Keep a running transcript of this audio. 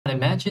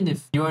Imagine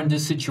if you're in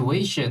this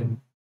situation.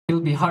 It'll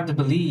be hard to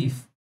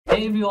believe.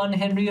 Hey everyone,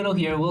 Henrietto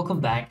here, welcome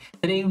back.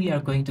 Today we are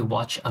going to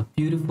watch A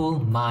Beautiful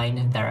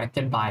Mind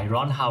directed by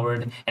Ron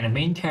Howard, and the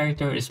main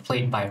character is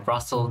played by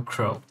Russell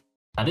Crowe.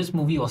 Now this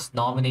movie was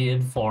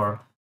nominated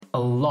for a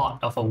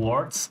lot of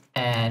awards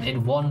and it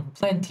won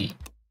plenty.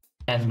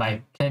 And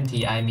by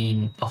plenty I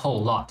mean a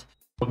whole lot.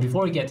 But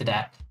before we get to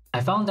that,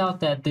 I found out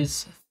that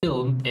this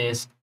film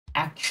is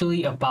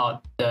actually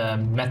about the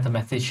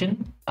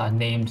mathematician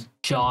named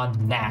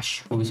John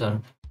Nash, who's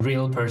a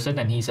real person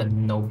and he's a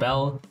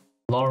Nobel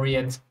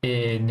laureate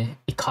in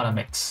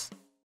economics.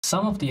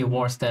 Some of the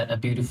awards that A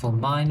Beautiful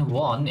Mind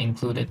won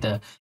included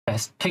the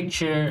Best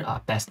Picture,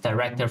 Best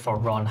Director for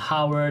Ron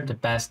Howard, the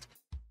Best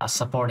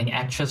Supporting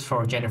Actress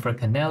for Jennifer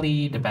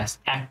Connelly, the Best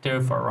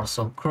Actor for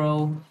Russell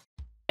Crowe.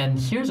 And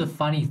here's a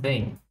funny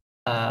thing.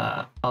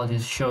 I'll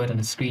just show it on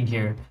the screen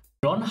here.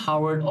 Ron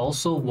Howard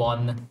also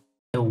won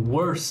the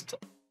worst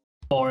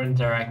foreign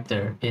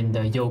director in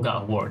the Yoga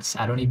Awards.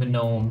 I don't even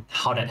know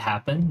how that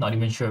happened. Not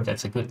even sure if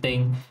that's a good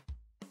thing.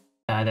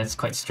 That's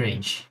quite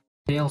strange.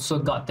 They also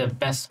got the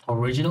best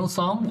original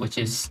song, which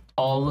is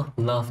All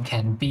Love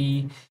Can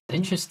Be.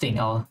 Interesting.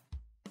 I'll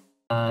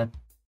have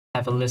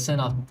a listen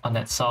on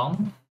that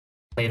song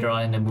later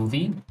on in the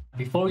movie.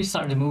 Before we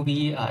start the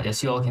movie,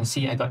 as you all can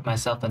see, I got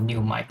myself a new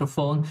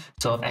microphone.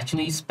 So I've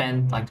actually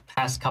spent like the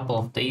past couple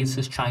of days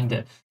just trying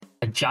to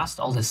adjust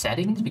all the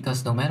settings,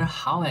 because no matter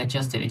how I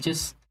adjust it, it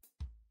just,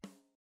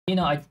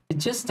 it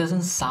just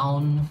doesn't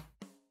sound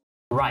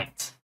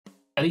right.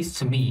 At least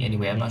to me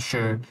anyway. I'm not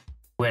sure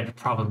where the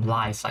problem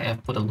lies. Like,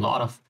 I've put a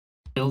lot of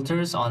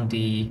filters on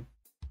the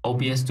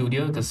OBS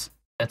Studio because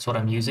that's what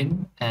I'm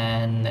using,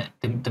 and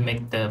to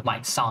make the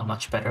mic sound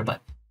much better.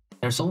 But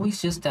there's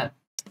always just that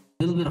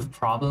little bit of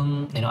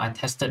problem. I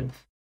tested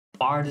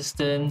far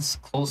distance,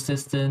 close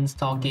distance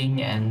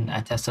talking, and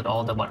I tested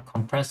all the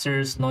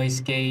compressors, noise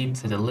gate,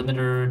 the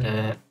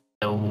limiter,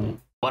 the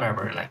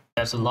whatever. Like,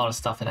 there's a lot of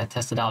stuff that I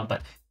tested out,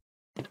 but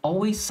it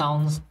always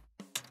sounds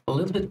a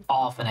little bit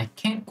off, and I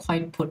can't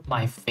quite put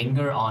my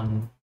finger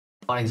on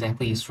what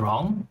exactly is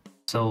wrong.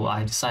 So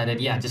I decided,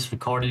 just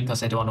record it,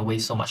 because I don't want to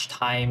waste so much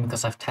time,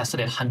 because I've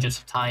tested it hundreds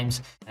of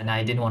times and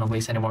I didn't want to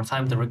waste any more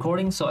time with the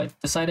recording. So I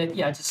decided,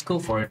 just go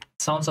for it.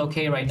 Sounds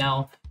okay right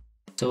now.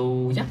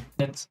 So yeah,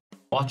 let's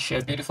watch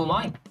A Beautiful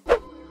Mind.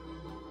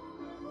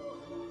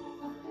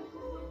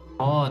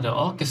 Oh, the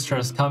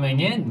orchestra's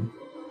coming in.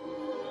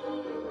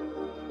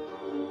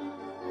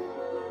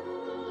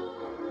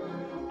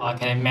 Oh, I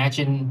can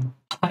imagine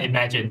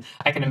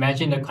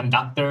the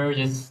conductor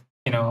just,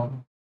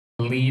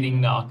 leading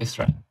the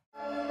orchestra.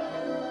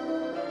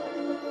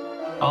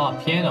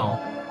 Oh, piano.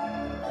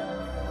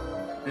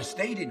 The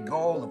stated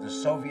goal of the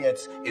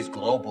Soviets is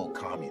global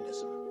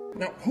communism.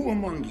 Now, who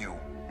among you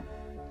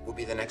will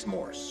be the next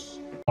Morse?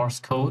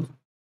 Morse code?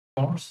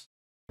 Morse?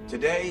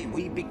 Today,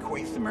 we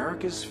bequeath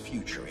America's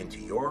future into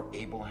your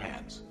able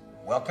hands.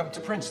 Welcome to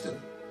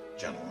Princeton,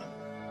 gentlemen.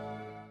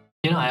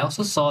 I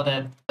also saw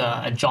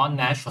that John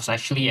Nash was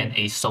actually an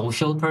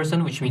asocial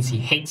person, which means he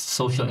hates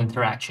social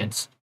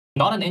interactions.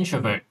 Not an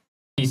introvert.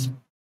 He's,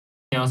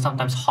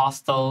 sometimes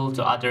hostile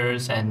to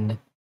others, and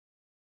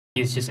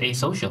he's just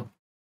asocial.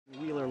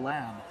 Wheeler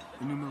Lab,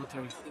 the new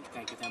military think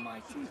tank at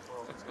MIT.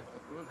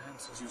 Ron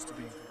Hansen's used to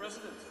be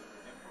president.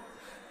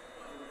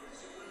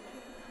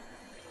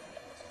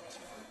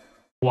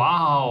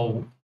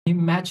 Wow, he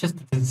matches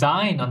the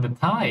design on the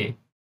tie.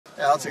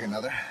 Yeah, I'll take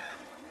another.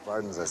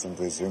 Pardons, I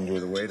simply assumed you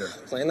were the waiter.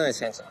 Play nice,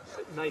 Hansen.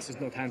 Nice is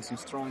not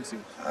Hansen's strong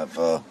suit. I've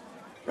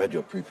read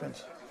your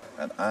preprints,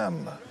 and I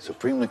am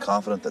supremely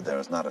confident that there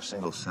is not a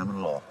single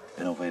seminal or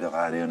innovative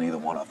idea in either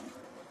one of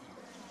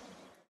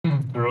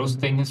them.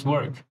 Roasting his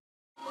work.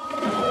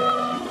 The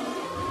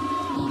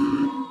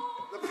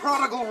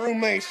prodigal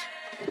roommate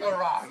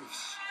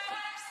arrives.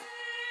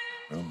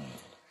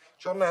 Roommate.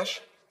 John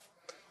Nash.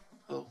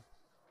 Oh.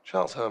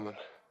 Charles Herman.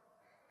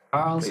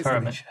 Charles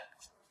Herman.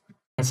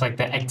 It's like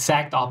the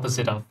exact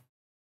opposite of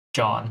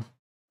John.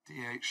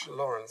 D.H.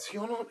 Lawrence.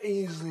 You're not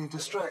easily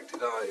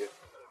distracted, are you?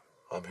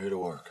 I'm here to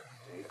work.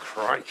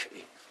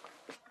 Crikey.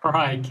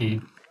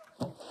 Crikey.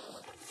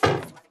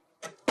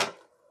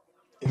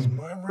 Is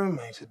my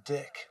roommate a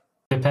dick?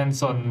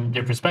 Depends on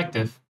your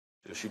perspective.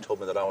 She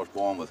told me that I was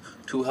born with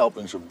 2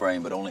 helpings of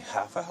brain, but only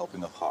half a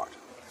helping of heart.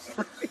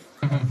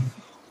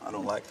 I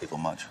don't like people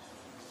much.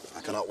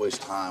 I cannot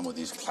waste time with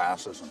these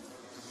classes and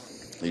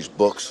these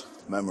books,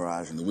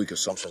 memorizing the weak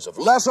assumptions of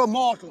lesser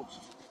mortals.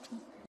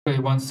 So he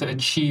wants to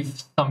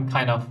achieve some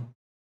kind of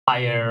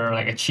higher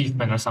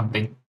achievement or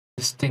something.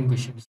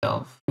 Distinguish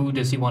himself. Who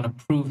does he want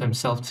to prove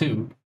himself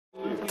to?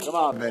 Come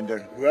on,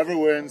 Bender. Whoever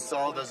wins,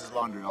 Saul does his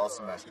laundry all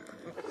semester.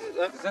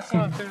 That's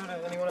not fair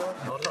to anyone else?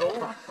 Not at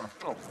all.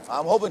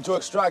 I'm hoping to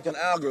extract an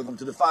algorithm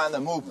to define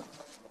their movement.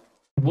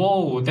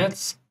 Whoa,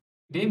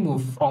 they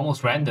move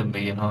almost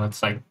randomly,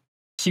 it's like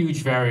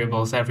huge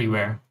variables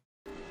everywhere.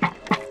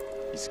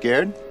 You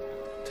scared?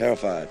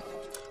 Terrified,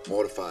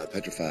 mortified,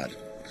 petrified,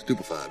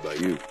 stupefied by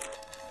you.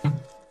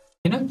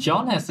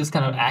 John has this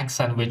kind of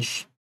accent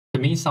which to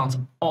me sounds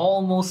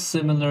almost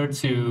similar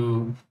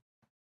to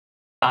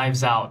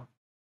Dives out.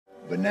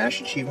 But Nash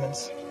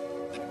achievements?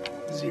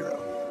 0.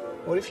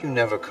 What if you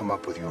never come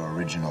up with your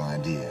original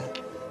idea?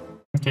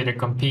 Okay, they're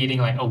competing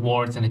like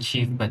awards and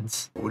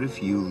achievements. What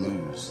if you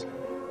lose?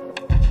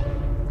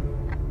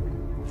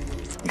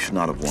 You should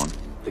not have won.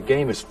 The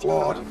game is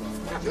flawed.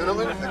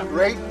 Gentlemen, the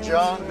great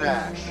John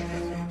Nash.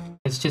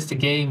 It's just a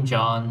game,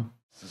 John.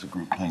 This is a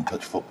group playing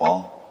touch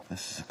football.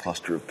 This is a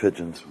cluster of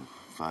pigeons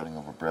fighting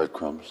over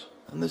breadcrumbs.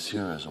 And this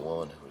here is a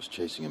woman who was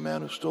chasing a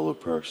man who stole her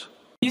purse.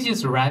 He's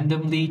just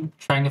randomly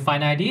trying to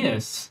find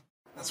ideas.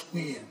 That's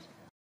weird.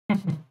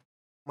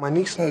 My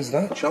niece knows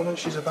that, John, and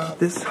she's about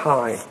this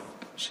high.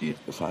 See,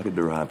 if I could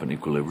derive an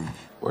equilibrium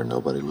where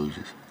nobody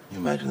loses, you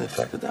imagine the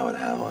effect that would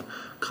have on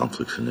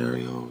conflict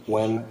scenarios.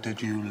 When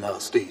did you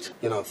last eat?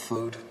 You know,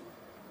 food.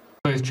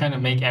 So he's trying to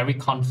make every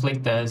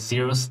conflict a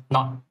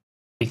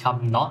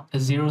not a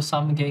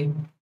zero-sum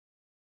game.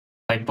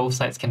 Like both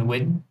sides can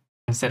win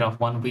instead of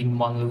one win,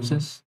 one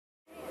loses.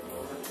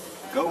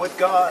 Go with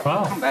God.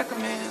 Wow. Come back,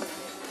 man.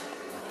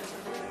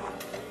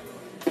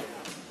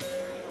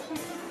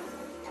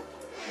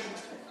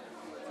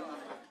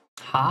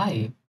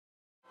 Hi.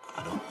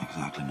 I don't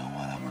exactly know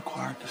what I'm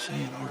required to say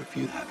in order for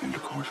you to have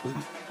intercourse with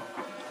me.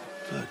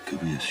 But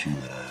could we assume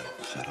that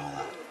I've said all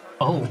that?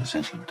 Oh. But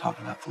essentially, we're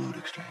talking about fluid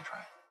exchange,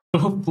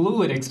 right?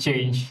 Fluid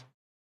exchange.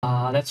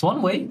 That's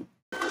one way.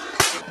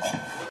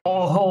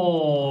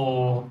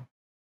 Oh.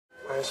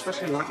 I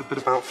especially liked the bit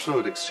about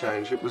fluid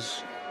exchange. It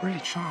was really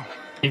charming.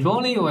 If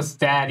only it was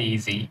that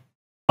easy.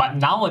 But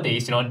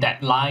nowadays,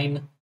 that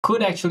line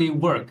could actually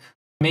work.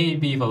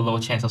 Maybe with a low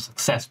chance of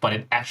success, but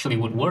it actually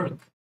would work.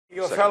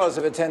 Your fellows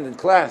have attended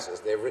classes.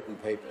 They've written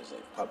papers.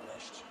 They've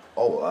published.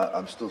 Oh,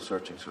 I'm still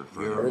searching, sir,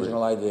 for Your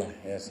original idea.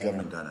 Yes.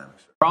 government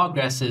dynamics.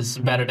 Progress is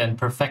better than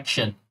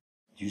perfection.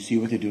 Do you see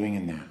what they're doing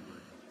in there?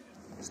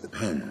 It's the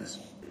pens.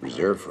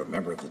 Reserved for a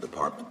member of the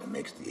department that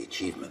makes the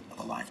achievement of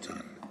a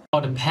lifetime.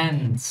 Oh, the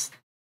pens.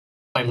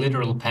 Like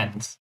literal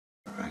pens.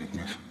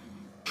 Recognition.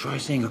 Try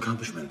saying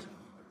accomplishment.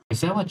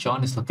 Is that what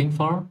John is looking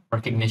for?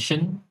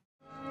 Recognition?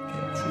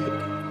 Can't see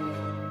it.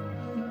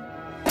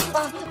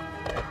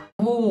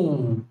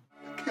 Oh.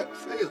 Can't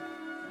feel.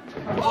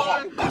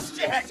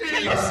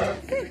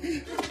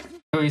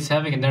 So he's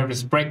having a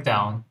nervous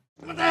breakdown.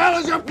 What the hell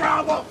is your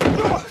problem?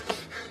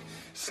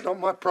 It's not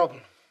my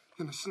problem.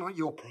 And it's not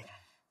your problem.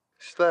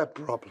 It's their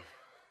problem.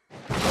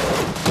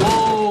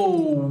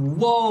 Whoa!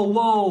 Whoa,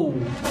 whoa!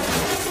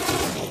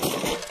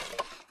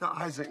 That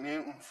Isaac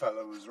Newton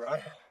fellow was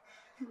right.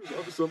 He was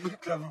obviously a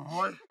clever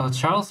boy. Well,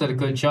 Charles did a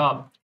good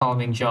job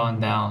calming John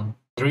down.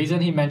 The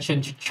reason he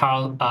mentioned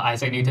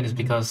Isaac Newton is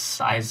because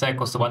Isaac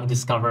was the one who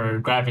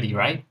discovered gravity,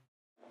 right?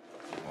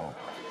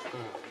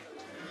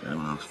 Does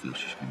anyone else feel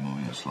she should be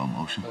moving in slow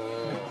motion?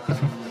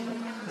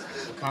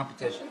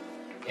 Competition.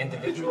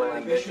 Individual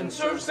ambition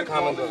serves the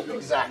common good.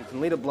 Exactly. You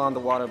can lead a blonde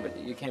to water, but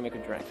you can't make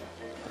her drink.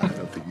 I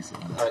don't think he said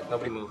that. All right,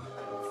 nobody move.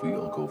 If we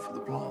all go for the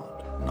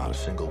blonde, not a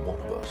single one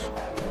of us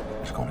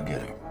is going to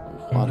get her.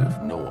 What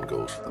if no one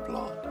goes for the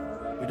blonde?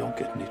 We don't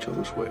get in each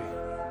other's way.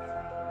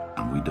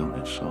 And we don't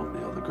insult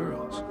the other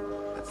girls.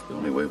 That's the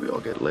only way we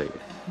all get laid.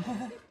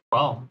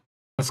 Wow,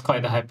 that's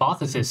quite the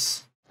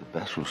hypothesis. The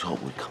best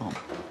result would come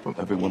from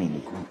everyone in the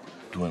group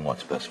doing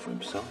what's best for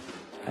himself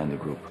and the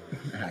group.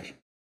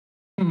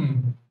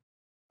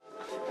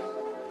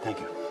 Thank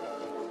you.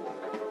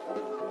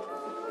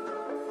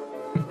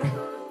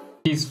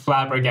 He's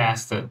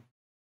flabbergasted.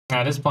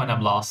 At this point,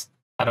 I'm lost.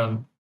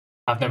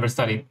 I've never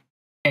studied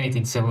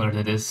anything similar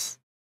to this.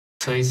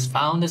 So he's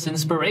found this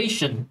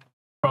inspiration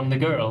from the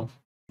girl.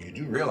 You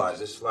do realize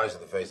this flies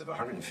in the face of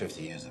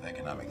 150 years of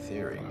economic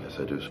theory. Yes,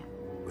 I do.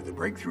 With a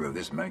breakthrough of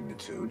this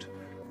magnitude,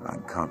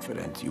 I'm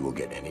confident you will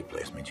get any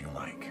placement you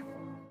like.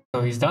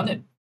 So he's done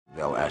it.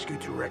 They'll ask you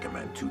to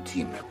recommend 2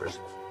 team members.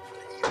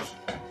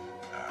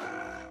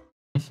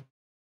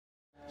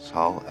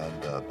 Saul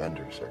and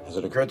Bender, sir. Has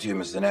it occurred to you,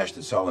 Mr. Nash,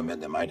 that Saul and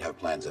Bender might have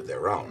plans of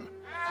their own?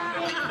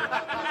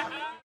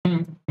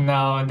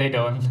 No, they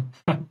don't.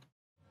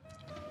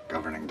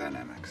 Governing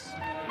dynamics.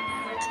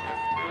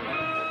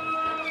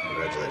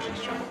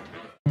 Congratulations, John.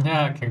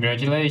 Yeah,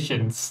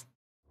 congratulations.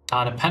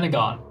 The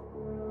Pentagon.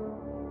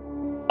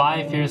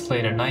 5 years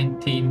later,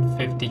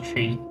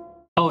 1953.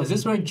 Oh, is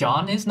this where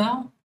John is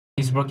now?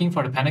 He's working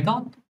for the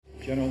Pentagon?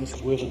 General, this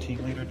is Wheeler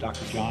Team Leader,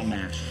 Dr. John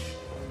Nash.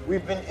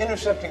 We've been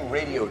intercepting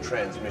radio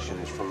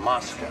transmissions from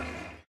Moscow.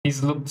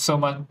 He's looked so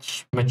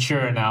much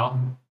mature now.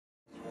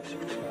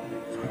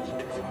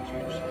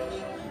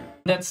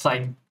 That's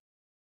like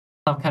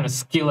some kind of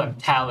skill and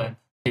talent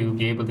to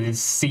be able to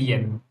just see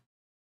and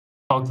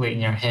calculate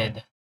in your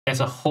head. It's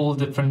a whole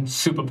different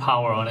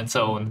superpower on its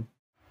own.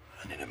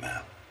 I need a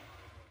map.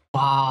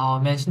 Wow,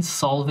 imagine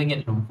solving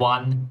it in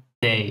one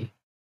day.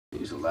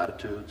 These are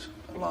latitudes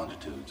and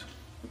longitudes.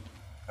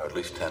 Or at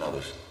least 10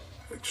 others.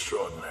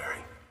 Extraordinary.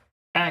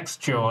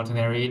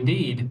 Extraordinary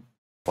indeed.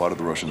 Part of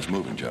the Russians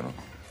moving, General.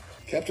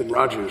 Captain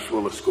Rogers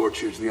will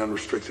escort you to the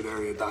unrestricted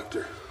area,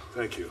 Doctor.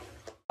 Thank you.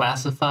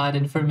 Classified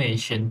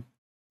information.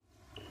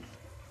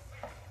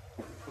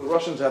 The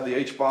Russians have the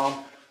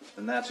H-bomb.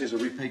 The Nazis are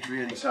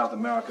repatriating South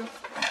America.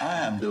 I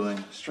am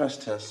doing stress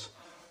tests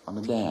on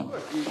the dam.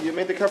 You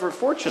made the cover of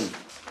Fortune.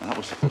 That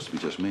was supposed to be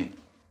just me.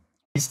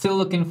 He's still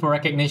looking for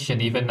recognition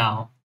even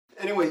now.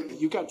 Anyway,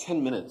 you got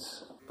 10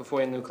 minutes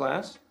before your new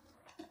class.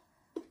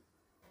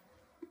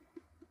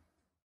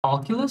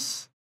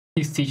 Calculus?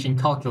 He's teaching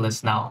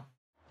calculus now.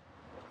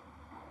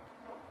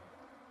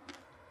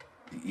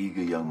 The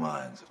eager young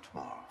minds of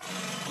tomorrow.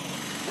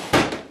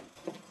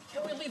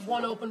 Can we leave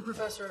one open,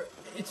 Professor?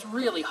 It's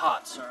really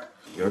hot, sir.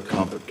 Your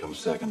comfort comes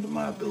second to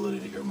my ability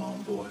to hear my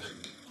own voice.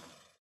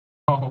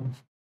 Oh,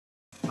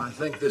 I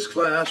think this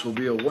class will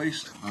be a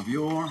waste of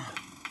your,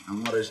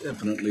 and what is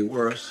infinitely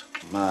worse,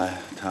 my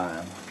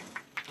time.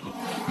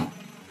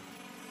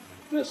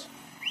 Miss.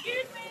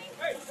 Excuse me.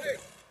 Hey.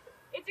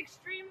 It's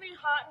extremely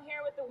hot in here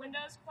with the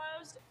windows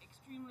closed,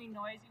 extremely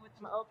noisy with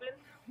them open.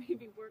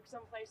 Maybe work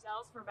someplace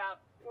else for about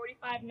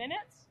 45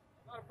 minutes?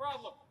 Not a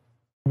problem.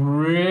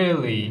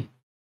 really?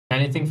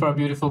 Anything for a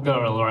beautiful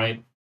girl,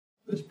 right?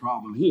 This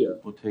problem here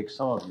will take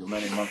some of you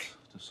many months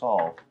to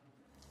solve.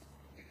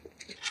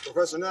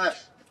 Professor Nash.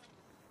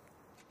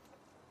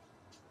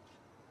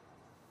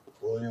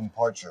 William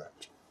Parcher.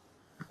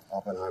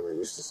 Oppenheimer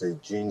used to say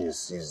genius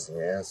sees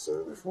the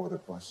answer before the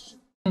question.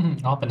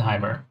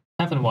 Oppenheimer.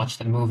 Haven't watched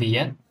that movie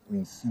yet. We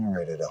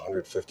incinerated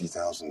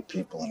 150,000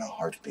 people in a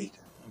heartbeat.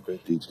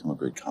 Great deeds come at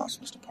great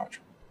cost, Mr.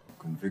 Parcher.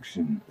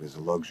 Conviction is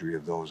the luxury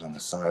of those on the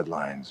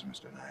sidelines,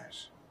 Mr.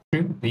 Nash.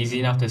 True. Easy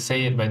enough to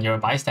say it when you're a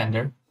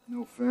bystander.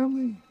 No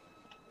family,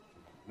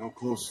 no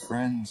close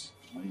friends.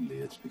 Mainly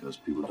it's because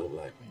people don't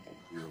like me.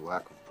 Your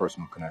lack of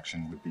personal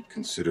connection would be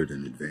considered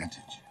an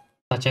advantage.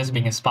 Such as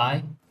being a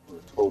spy. We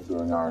were told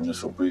during our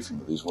initial briefing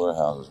that these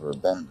warehouses were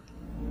abandoned.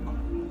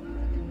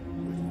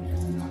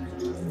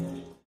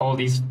 All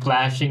these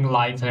flashing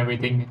lights and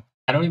everything.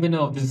 I don't even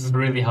know if this is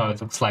really how it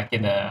looks like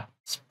in a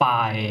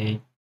spy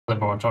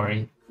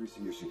laboratory.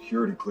 Increasing your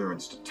security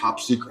clearance to top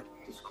secret.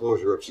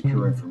 Disclosure of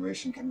secure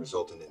information can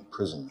result in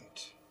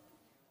imprisonment.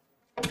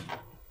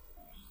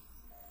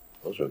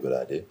 Those are a good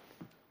idea.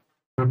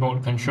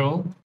 Remote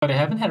control? But I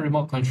haven't had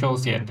remote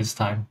controls yet this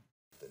time.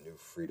 The New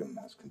Freedom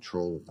has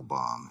control of the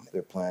bomb.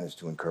 Their plan is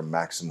to incur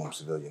maximum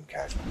civilian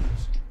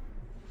casualties.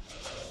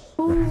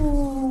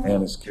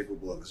 And is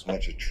capable of as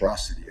much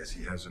atrocity as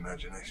he has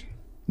imagination.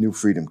 New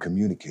Freedom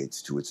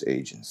communicates to its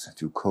agents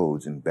through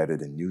codes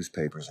embedded in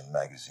newspapers and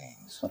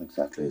magazines. What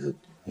exactly is it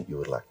that you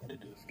would like me to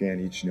do? Scan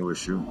each new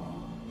issue,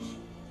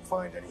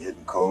 find any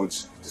hidden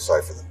codes,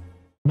 decipher them.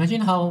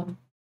 Imagine how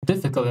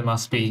difficult it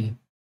must be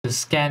to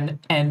scan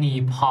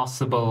any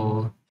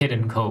possible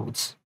hidden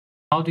codes.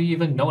 How do you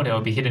even know there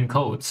will be hidden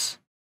codes?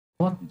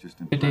 What You just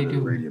did they implanted a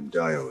do? radium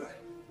diode.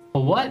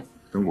 For what?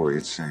 Don't worry,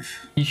 it's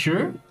safe. You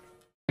sure?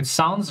 It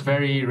sounds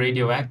very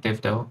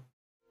radioactive though.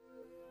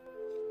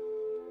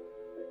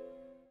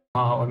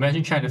 Oh,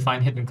 imagine trying to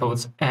find hidden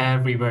codes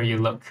everywhere you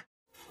look.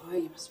 Boy,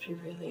 you must be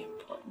really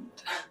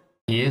important.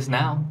 He is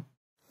now.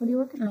 What are you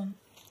working on?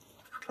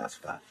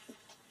 Classified.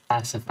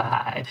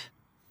 Classified.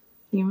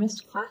 You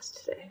missed class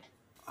today.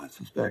 I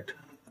suspect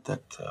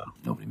that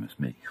nobody missed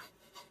me.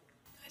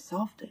 I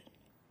solved it.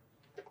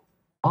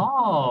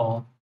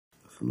 Oh.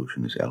 The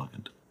solution is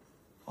elegant,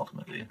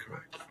 ultimately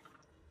incorrect.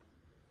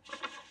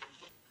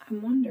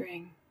 I'm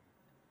wondering,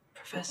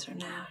 Professor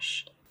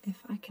Nash, if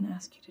I can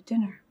ask you to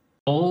dinner.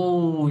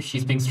 Oh,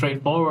 she's being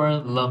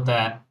straightforward. Love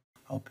that.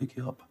 I'll pick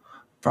you up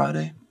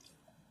Friday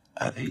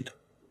at 8.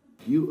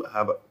 You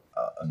have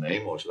a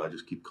name, or should I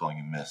just keep calling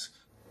you Miss?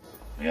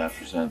 May I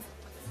present?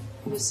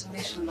 Miss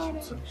Michelin.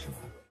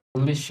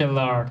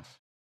 Michelin.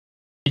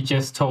 She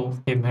just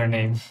told him her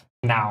name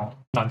now,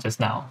 not just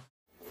now.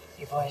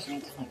 You boys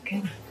need to look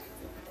good.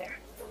 There.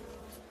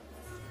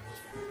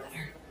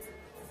 Better.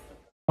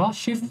 Well,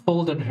 she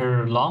folded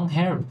her long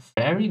hair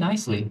very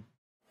nicely.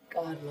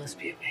 God must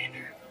be a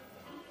painter.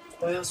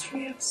 Why else do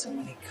we have so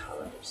many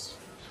colors?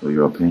 So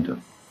you're a painter?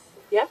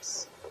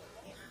 Yes.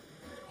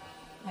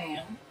 I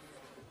am.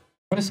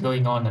 What is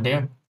going on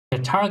there? They're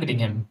targeting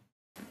him.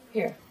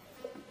 Here.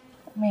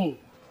 Me.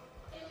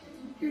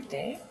 Your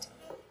date?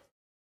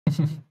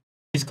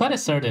 She's quite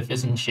assertive,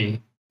 isn't she?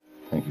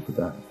 Thank you for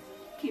that.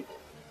 Keep it.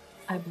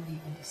 I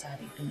believe in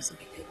deciding things will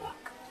be good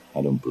luck.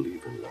 I don't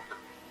believe in luck.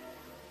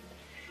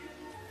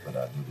 But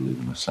I do believe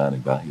in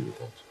assigning value to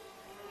things.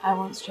 I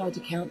once tried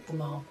to count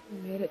them all. We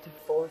made it to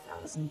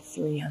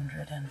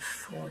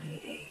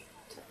 4,348.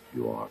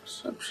 You are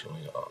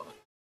exceptionally odd.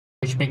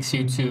 Which makes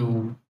you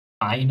two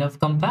kind of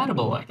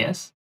compatible, I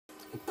guess.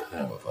 What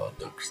kind of odd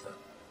ducks, then?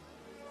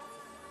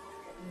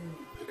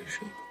 Pick a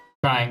shape.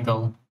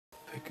 Triangle.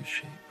 Pick a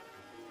shape.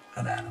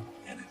 An animal.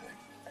 Anything.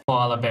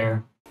 Koala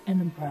bear.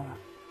 An umbrella.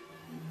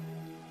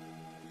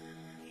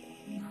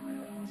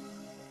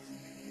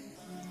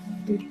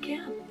 Do it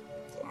again.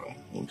 All right,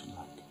 we'll do that.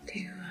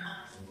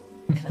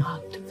 An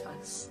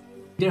octopus.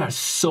 There are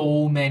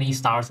so many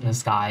stars in the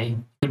sky.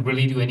 You could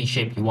really do any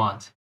shape you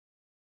want.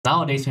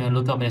 Nowadays, when you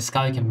look up in the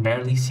sky, you can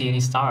barely see any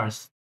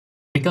stars.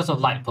 Because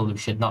of light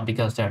pollution, not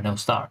because there are no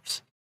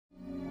stars.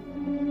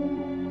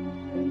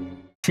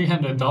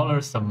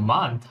 $300 a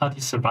month? How do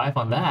you survive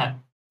on that?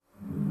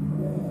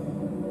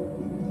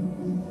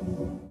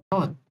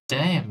 Oh,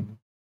 damn.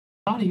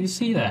 How do you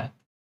see that?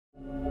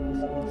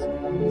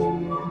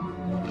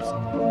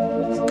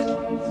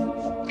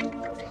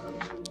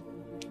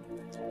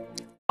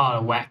 Oh,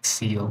 a wax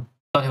seal.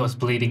 Thought he was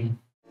bleeding.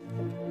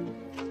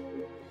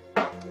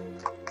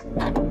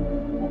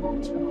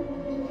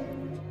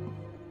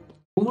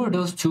 Who were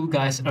those two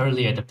guys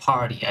earlier at the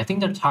party? I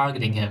think they're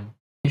targeting him.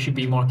 You should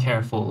be more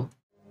careful.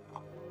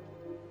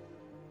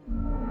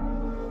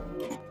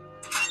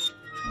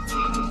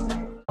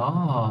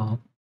 Oh.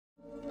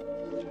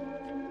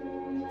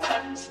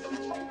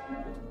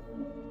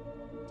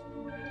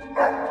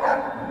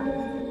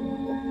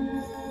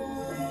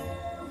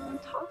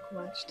 Don't talk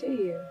much, do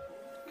you?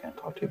 Can't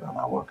talk to you about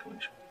my work,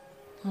 Alicia.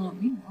 I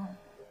don't mean that.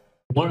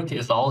 Work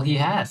is all he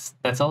has.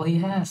 That's all he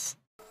has.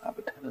 I have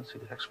a tendency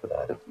to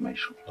expedite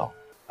information flow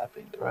by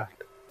being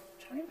direct.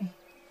 Try me.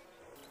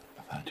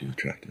 I find you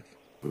attractive.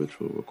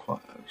 Ritual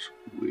requires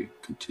we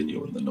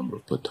continue in the number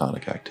of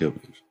platonic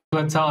activities.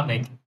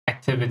 Platonic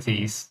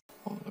activities.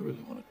 All I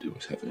really want to do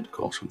is have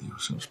intercourse with you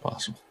as soon as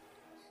possible.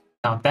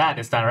 Now that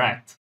is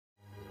direct.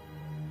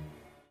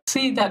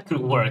 See, that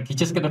could work. You're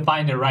just gonna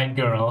find the right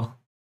girl.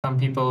 Some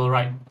people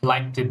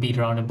like to beat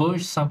around the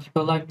bush. Some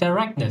people like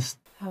directness.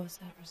 How was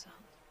that result?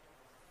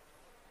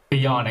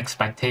 Beyond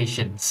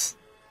expectations.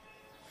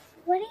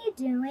 What are you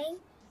doing?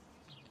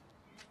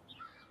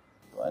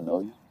 Do I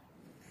know you?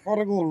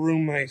 Prodigal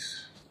roommate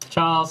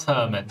Charles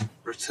Herman.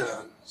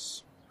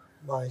 returns.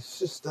 My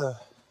sister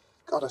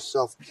got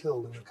herself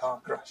killed in a car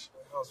crash.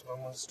 My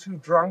husband was too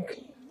drunk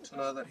to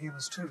know that he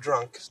was too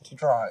drunk to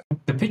drive.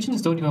 The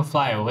pigeons don't even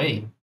fly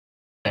away.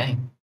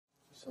 Dang.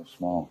 So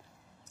small.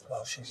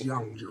 Well, she's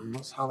young, John.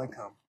 That's how they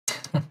come.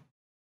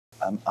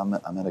 I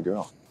met a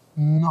girl.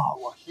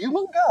 No, a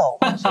human girl.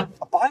 A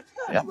biped?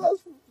 Yeah.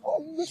 That's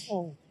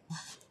wonderful.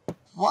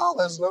 Wow,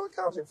 there's no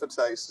accounting for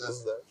taste,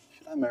 is there?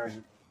 Should I marry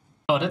her?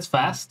 Oh, that's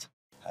fast.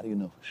 How do you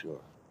know for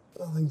sure?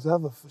 Nothing's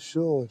ever for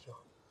sure, John.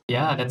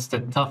 Yeah, that's the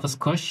toughest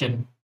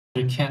question.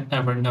 You can't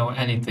ever know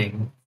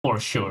anything for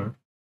sure.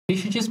 You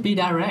should just be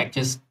direct.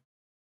 Just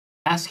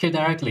ask her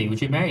directly,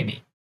 would you marry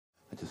me?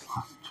 I just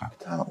lost track of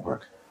time at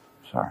work.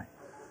 Sorry.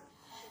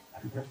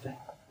 Happy birthday.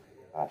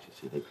 I should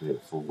see they create a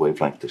full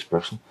wavelength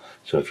dispersal.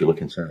 So if you look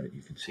inside it,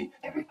 you can see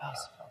Every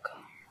possible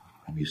color.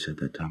 And you said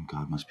that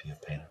God must be a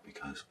painter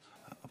because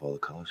of all the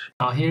colors.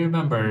 Oh, he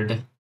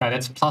remembered.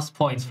 That's plus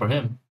points for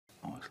him.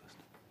 Always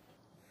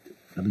listening.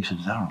 At least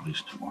it's our at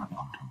least to our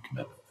long-term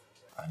commitment.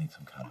 I need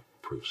some kind of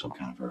proof, some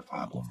kind of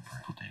verifiable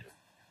empirical data.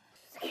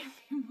 Give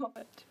me a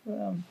moment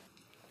to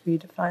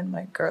redefine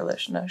my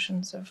girlish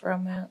notions of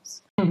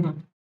romance.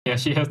 Yeah,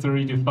 she has to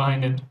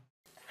redefine it.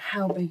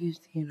 How big is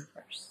the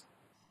universe?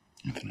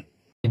 Infinite.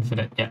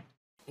 Infinite, yeah.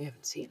 You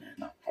haven't seen it.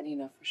 No. How do you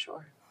know for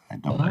sure? I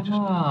don't. I just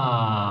know.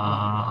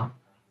 Ah,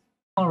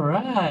 all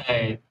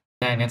right.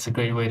 Dang, that's a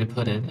great way to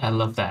put it. I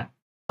love that.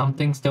 Some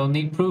things don't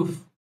need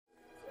proof.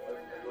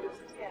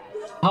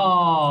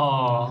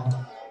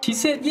 Oh, she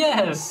said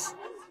yes.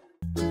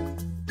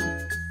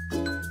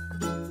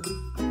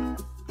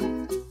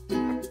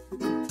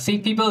 See,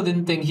 people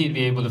didn't think he'd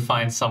be able to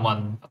find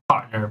someone, a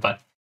partner,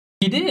 but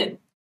he did.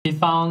 He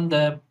found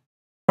the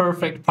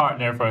perfect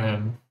partner for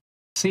him.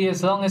 See,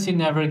 as long as you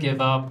never give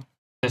up,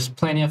 there's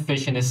plenty of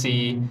fish in the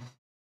sea,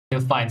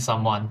 he'll find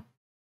someone.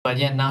 But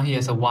yeah, now he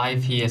has a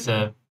wife, he has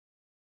a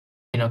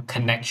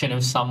connection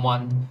with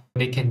someone.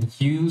 They can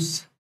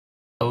use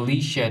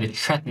Alicia to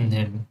threaten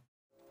him.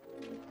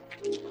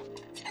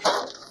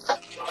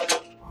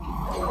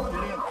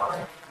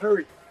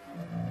 Hurry.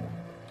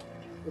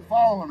 They're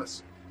following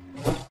us.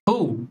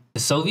 Who? The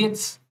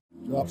Soviets?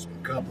 Drops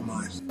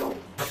compromised.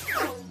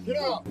 Get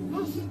out!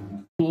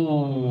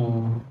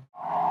 Ooh.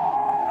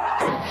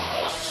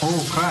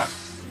 Oh crap.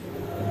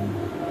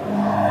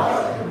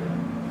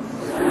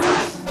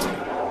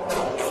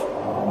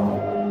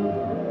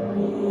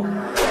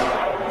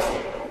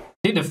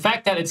 Dude, the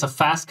fact that it's a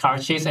fast car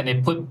chase and they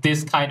put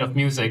this kind of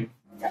music.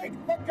 Take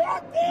the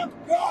goddamn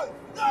gun!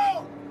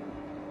 No!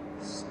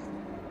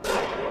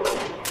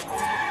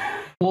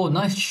 Oh,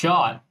 nice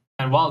shot.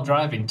 And while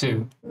driving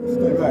too.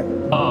 Stay back.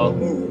 Uh-oh.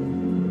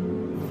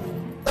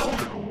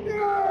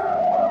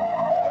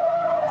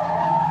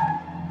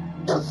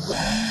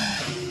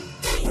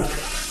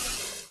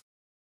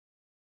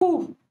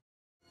 Whew.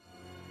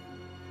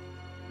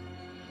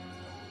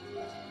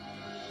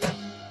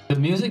 The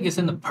music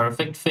isn't a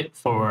perfect fit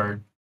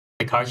for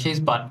the car chase,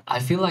 but I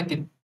feel like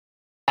it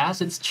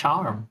has its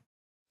charm.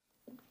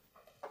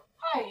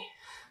 Hi.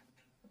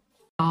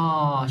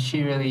 Oh,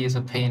 she really is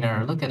a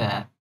painter. Look at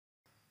that.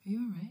 Are you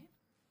alright?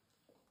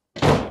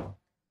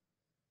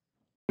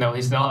 No,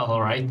 he's not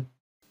alright.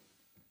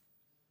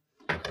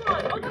 Come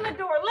on, open the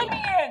door. Let me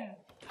in.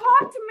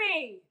 Talk to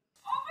me.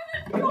 Open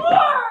the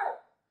door.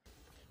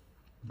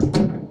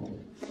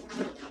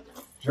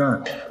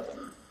 John.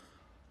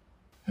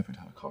 Every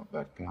time I call it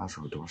back,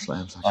 Piazza, the door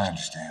slams. I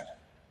understand.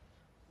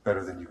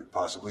 Better than you could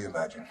possibly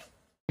imagine.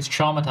 He's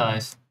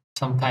traumatized.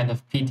 Some kind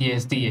of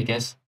PTSD, I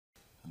guess.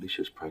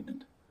 Alicia's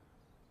pregnant.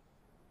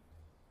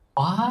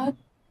 What?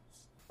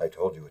 I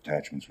told you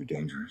attachments were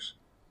dangerous.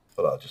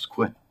 But I'll just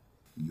quit.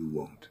 You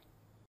won't.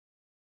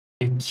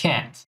 You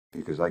can't.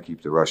 Because I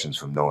keep the Russians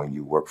from knowing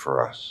you work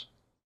for us.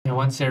 And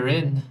once you're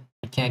in,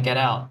 you can't get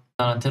out.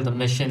 Not until the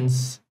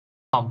mission's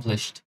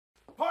accomplished.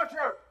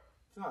 Parcher!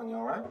 Son, you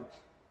alright?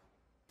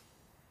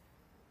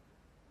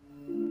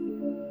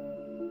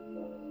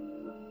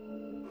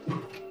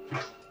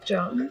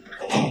 John?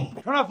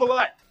 Turn off the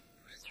light!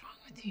 What is wrong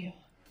with you? You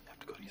have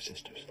to go to your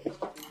sister's.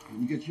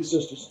 You get to your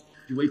sister's.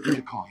 You wait for me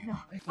to call you. No.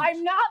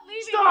 I'm not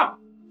leaving. Stop!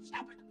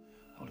 Stop it.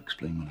 I'll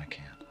explain when I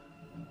can.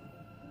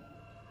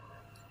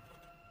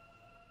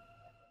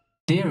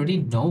 Do they already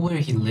know where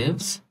he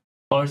lives?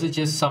 Or is it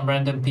just some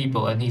random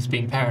people and he's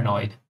being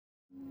paranoid?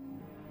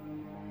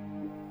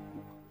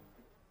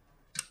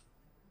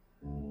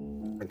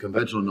 In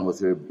conventional number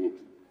theory,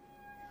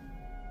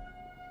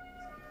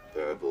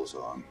 variables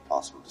are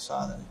impossible to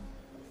assign any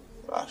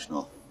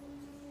rational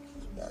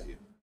value.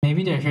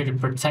 Maybe they're here to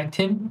protect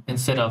him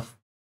instead of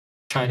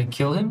trying to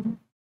kill him?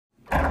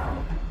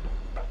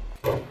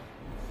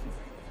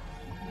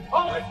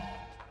 Hold it!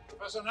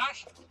 Professor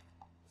Nash?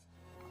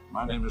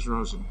 My name is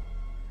Rosen.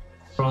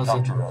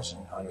 Rosen. Dr. Rosen.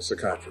 I'm a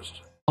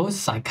psychiatrist. Oh, a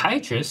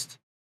psychiatrist?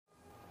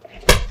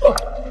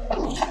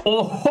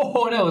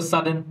 Oh, that was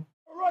sudden.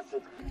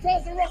 Russians!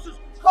 Charles the Russians!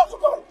 Call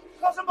somebody!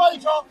 Call somebody,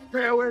 Charles!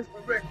 Stay away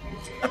from me!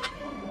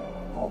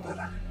 All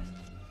better.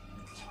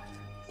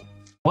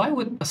 Why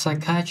would a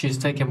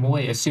psychiatrist take him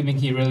away, assuming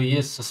he really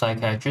is a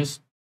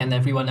psychiatrist, and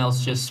everyone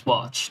else just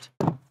watched?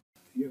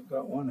 You've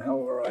got one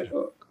hell of a right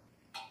hook.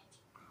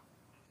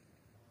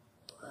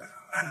 Where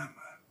am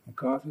I?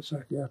 MacArthur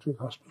Psychiatric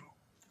Hospital.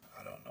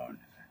 I don't know anything.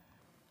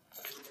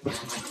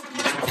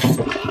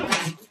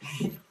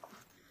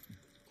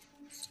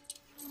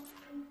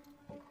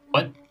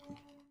 What?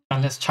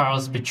 Unless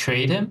Charles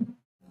betrayed him?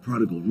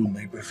 Prodigal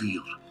roommate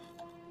revealed.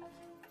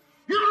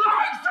 You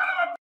lying son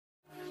of a...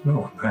 There's no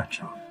one there,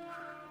 John.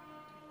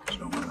 There's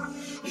no one there.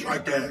 It's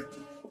right there.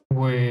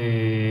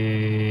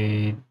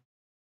 Wait...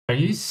 Are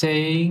you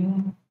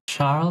saying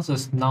Charles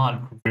is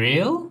not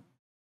real?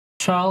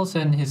 Charles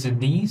and his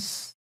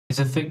niece is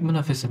a figment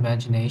of his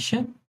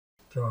imagination?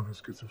 John has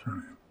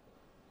schizophrenia.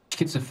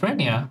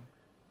 Schizophrenia?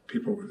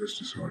 People with this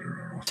disorder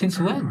are often Since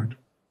when? paranoid.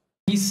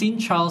 He's seen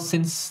Charles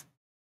since,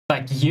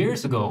 like,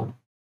 years ago.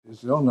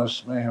 His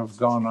illness may have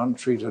gone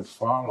untreated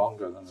far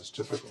longer than is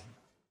typical.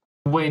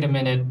 Wait a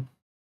minute.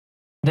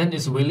 Then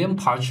is William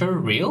Parcher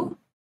real?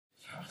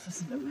 Charles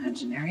isn't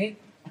imaginary.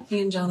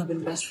 He and John have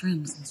been best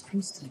friends since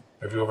Princeton.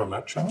 Have you ever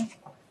met John?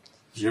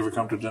 Did you ever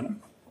come to dinner?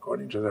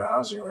 According to their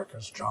housing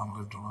records, John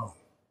lived alone.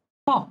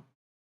 Huh.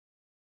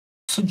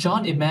 So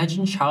John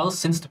imagined Charles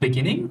since the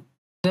beginning?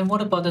 Then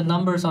what about the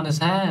numbers on his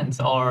hands?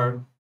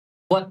 Or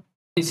what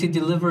is he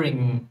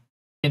delivering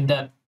in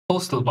that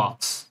postal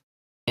box?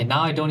 And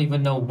now I don't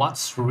even know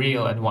what's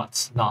real and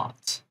what's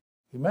not.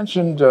 You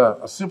mentioned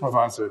a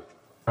supervisor.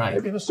 Right.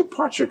 Maybe Mr.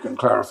 Parcher can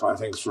clarify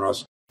things for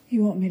us.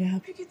 You want me to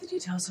help you get the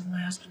details of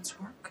my husband's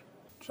work?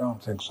 John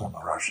thinks I'm a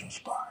Russian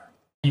spy.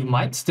 You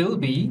might still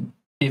be,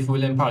 if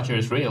William Parcher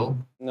is real.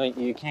 No,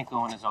 you can't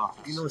go in his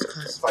office. You know it's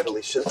classified,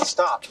 Alicia.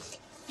 Stop.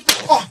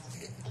 Oh!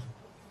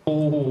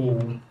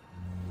 Oh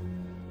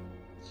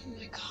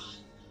my god.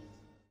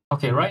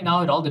 Okay, right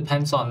now it all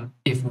depends on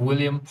if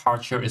William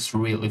Parcher is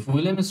real. If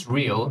William is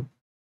real,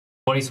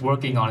 what he's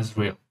working on is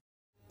real.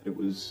 It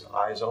was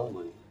eyes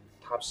only.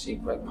 Top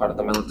secret, part of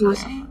the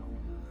military.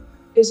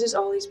 Is this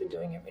all he's been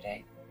doing every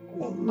day?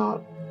 Well,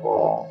 not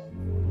all.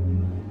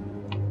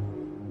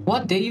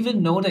 What? They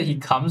even know that he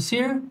comes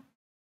here?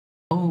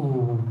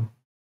 Oh.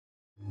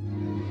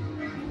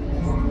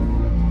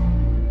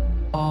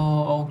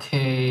 Oh,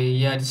 okay.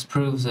 Yeah, this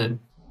proves it.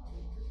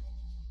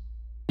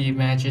 He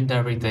imagined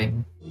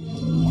everything.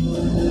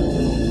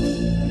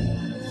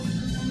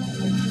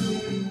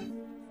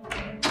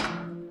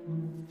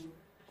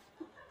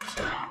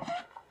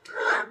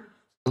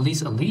 At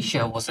least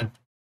Alicia wasn't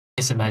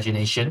his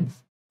imagination.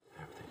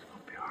 Everything's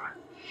gonna be alright.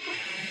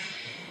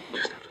 You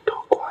just have to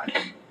talk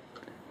quietly.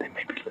 They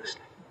may be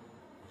listening.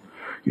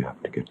 You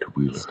have to get to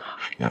Wheeler. Stop.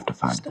 You have to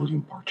find Stop.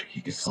 William Parcher.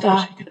 He can help Stop.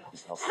 us. He can help us.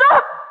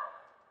 Stop!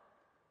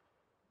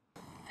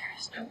 There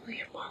is no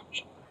William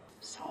Parcher.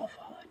 Saul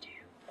followed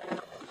you.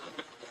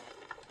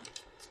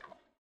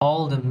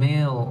 All the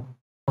mail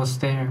was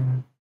there.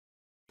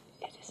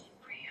 It isn't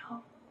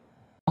real.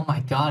 Oh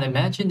my god,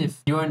 imagine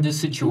if you're in this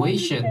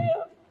situation.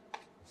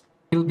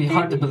 It'll be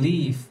hard to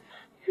believe.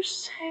 You're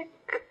sick.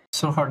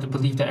 So hard to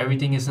believe that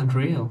everything isn't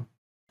real.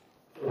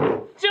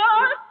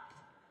 John!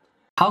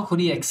 How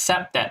could he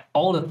accept that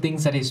all the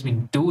things that he's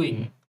been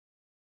doing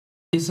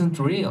isn't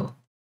real?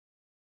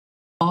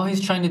 Oh,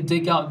 he's trying to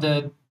dig out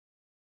the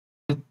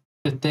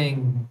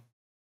thing.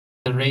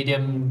 The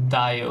radium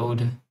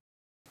diode.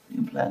 The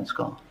implant's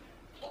gone.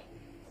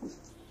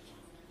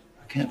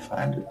 I can't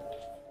find it.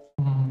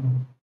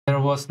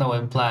 There was no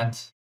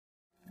implant.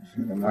 Is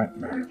it a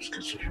nightmare of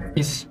schizophrenia?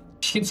 Is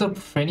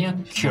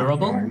schizophrenia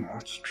curable? Knowing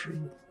what's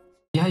true.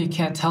 Yeah, you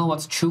can't tell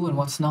what's true and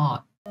what's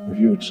not. If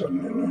you had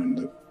suddenly learned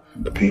that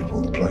the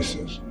people, the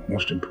places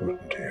most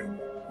important to you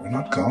were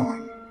not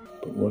gone,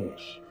 but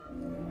worse,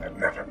 had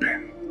never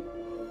been.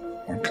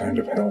 What kind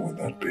of hell would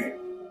that be?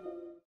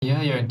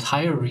 Yeah, your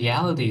entire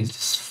reality is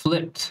just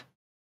flipped.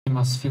 You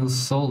must feel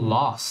so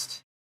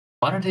lost.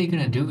 What are they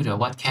gonna do though?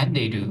 What can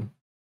they do?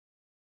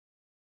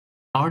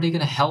 How are they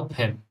gonna help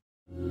him?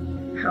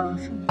 How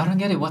often? I don't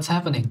get it. What's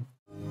happening?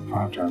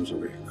 5 times a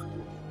week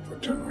for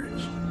 10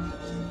 weeks.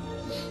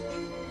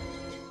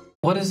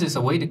 What is this?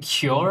 A way to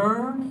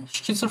cure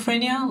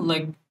schizophrenia?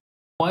 Like,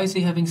 why is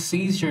he having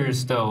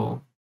seizures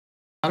though?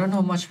 I don't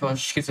know much about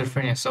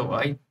schizophrenia, so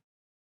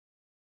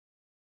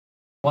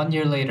 1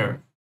 year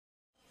later.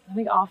 I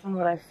think often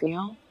what I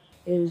feel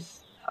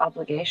is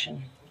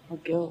obligation or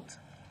guilt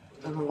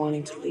over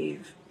wanting to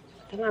leave.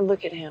 Then I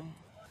look at him.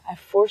 I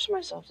force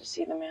myself to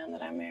see the man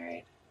that I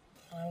married.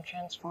 And I'm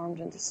transformed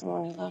into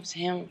someone who loves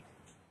him.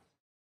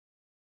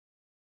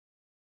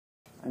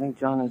 I think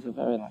John is a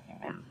very lucky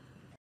man.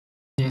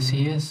 Yes,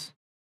 he is.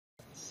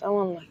 So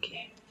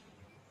unlucky.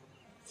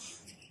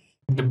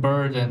 The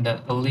burden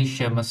that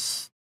Alicia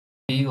must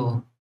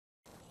feel.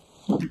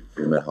 You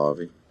met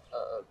Harvey?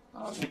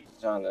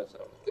 John, that's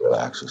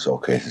Relax, it's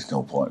okay. There's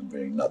no point in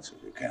being nuts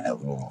if you can't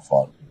have a little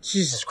fun.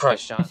 Jesus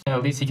Christ, John.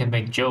 At least he can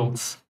make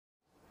jokes.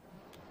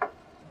 I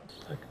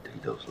can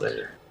take those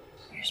later.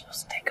 You're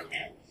supposed to take them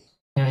now.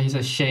 Yeah, he's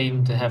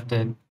ashamed to have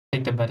to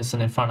take the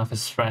medicine in front of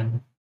his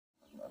friend.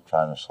 I'm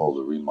trying to solve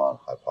the Riemann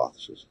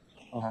hypothesis.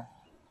 Okay.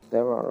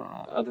 There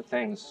are other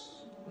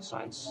things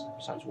besides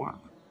work.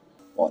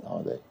 What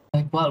are they?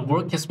 Like, well,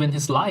 work has been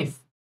his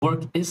life.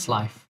 Work is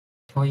life.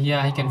 Oh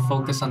yeah, he can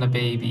focus on the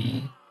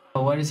baby.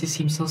 But why does he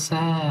seem so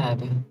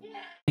sad?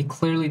 He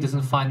clearly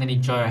doesn't find any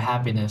joy or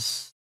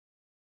happiness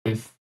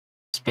with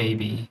his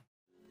baby.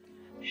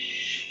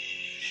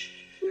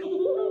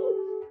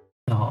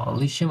 No,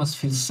 Alicia must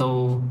feel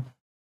so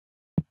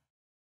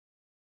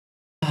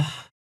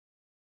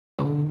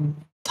so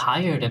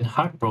tired and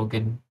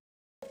heartbroken.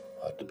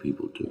 What do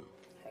people do?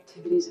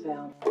 Activities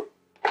available.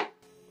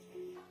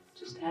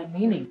 Just add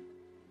meaning.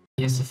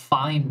 He has to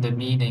find the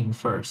meaning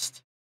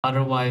first.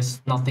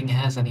 Otherwise, nothing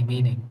has any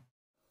meaning.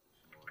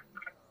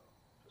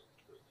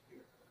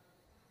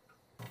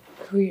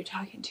 Who are you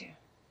talking to?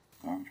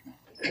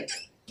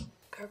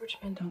 Garbage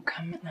men don't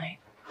come at night.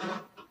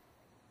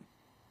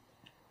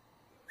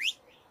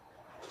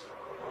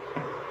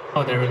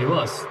 Oh, there really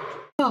was.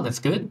 Oh, that's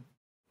good.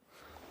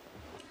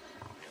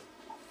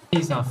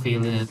 He's not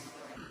feeling it.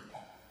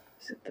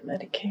 Is it the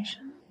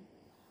medication?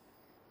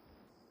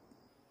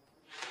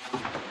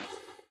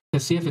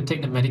 Does he have to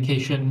take the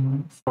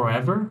medication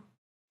forever?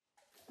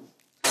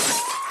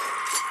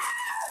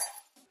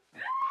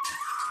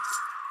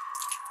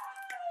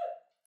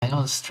 I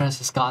know the stress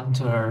has gotten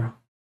to her,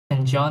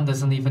 and John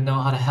doesn't even know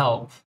how to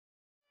help.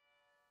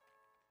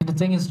 And the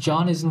thing is,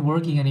 John isn't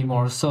working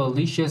anymore, so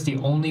Alicia is the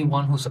only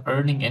one who's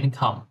earning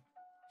income.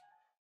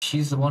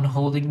 She's the one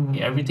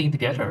holding everything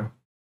together.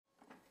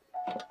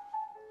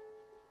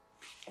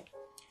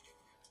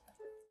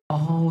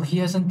 Oh, he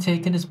hasn't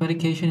taken his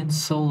medication in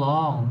so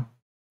long.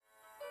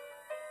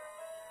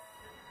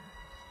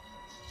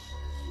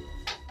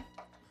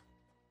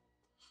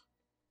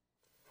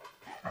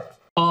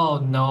 Oh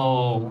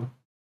no.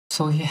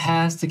 So he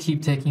has to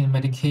keep taking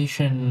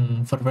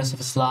medication for the rest of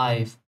his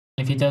life.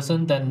 If he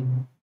doesn't,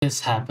 then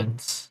this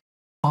happens.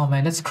 Oh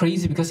man, that's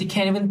crazy because he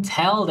can't even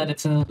tell that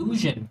it's an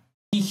illusion.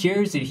 He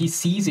hears it, he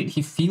sees it,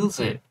 he feels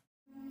it.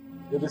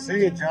 Good to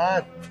see you,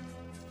 John.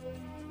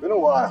 Been a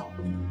while.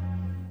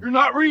 You're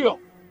not real.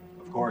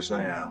 Of course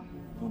I am.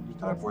 It'll be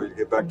time for you to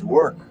get back to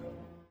work.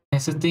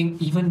 That's the thing,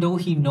 even though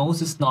he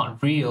knows it's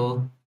not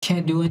real,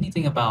 can't do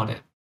anything about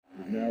it.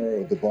 We've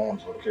narrowed the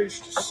bomb's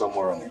location to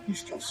somewhere on the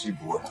eastern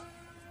seaboard.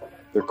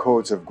 Their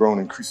codes have grown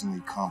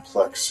increasingly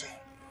complex.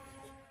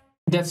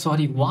 That's what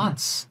he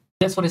wants.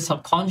 That's what his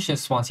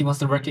subconscious wants. He wants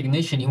the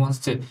recognition. He wants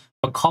to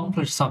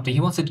accomplish something. He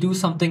wants to do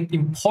something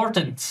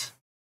important.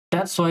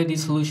 That's why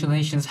these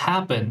hallucinations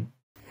happen.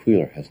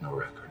 Wheeler has no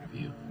record of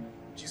you.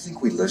 Do you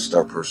think we list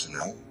our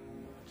personnel?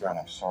 John,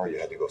 I'm sorry you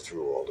had to go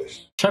through all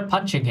this. Try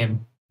punching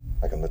him.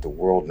 I can let the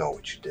world know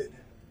what you did.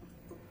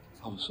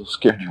 I was so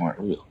scared you weren't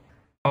real.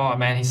 Oh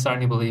man, he's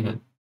starting to believe it.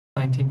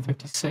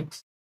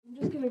 1956. I'm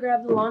just gonna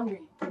grab the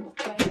laundry.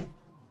 Okay.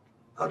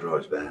 I'll draw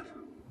his bath.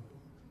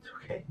 It's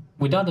okay.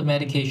 Without the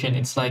medication,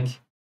 it's like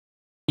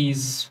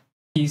he's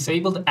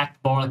able to act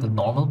more like a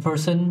normal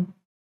person.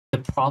 The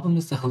problem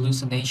is the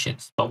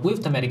hallucinations. But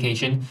with the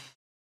medication,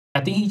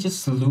 I think he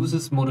just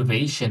loses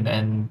motivation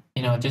and,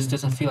 you know, just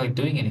doesn't feel like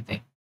doing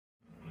anything.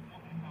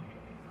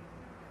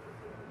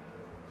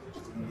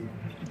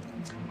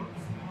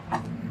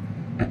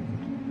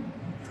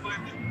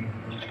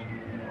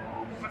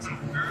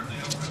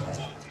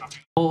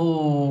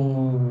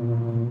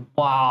 Oh,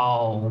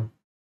 wow.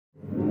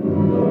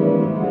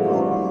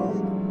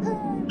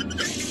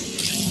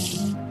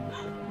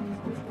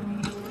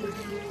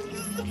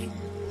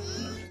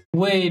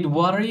 Wait,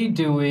 what are you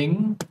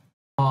doing?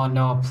 Oh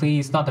no,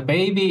 please, not the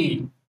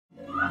baby.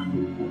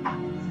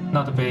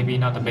 Not the baby,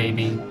 not the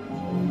baby.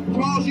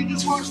 Charles, you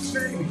just watched the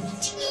baby.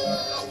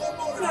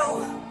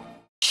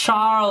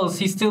 Charles,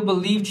 he still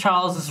believes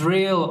Charles is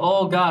real.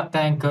 Oh god,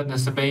 thank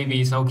goodness the baby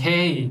is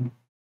okay.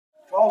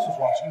 Dawson's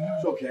watching. He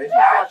was okay. He's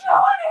watching.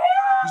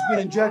 He's been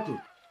injected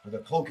with a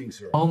cloaking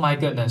serum. Oh my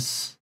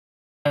goodness.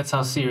 That's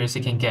how serious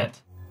it can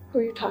get. Who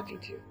are you talking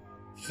to?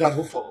 It's not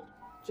her fault.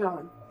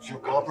 John. She'll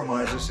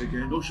compromise us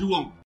again. No, she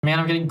won't. Man,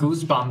 I'm getting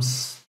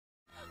goosebumps.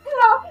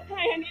 Hello!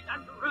 Hey, I need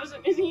Dr.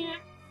 Rosen. Is he in?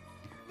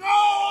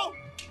 No!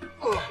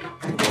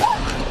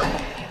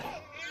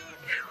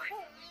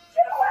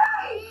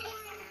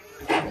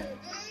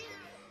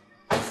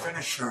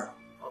 Finish her.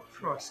 I'll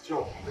trust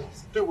John.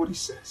 Please do what he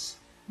says.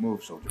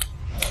 Move, soldier.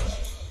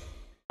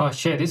 Oh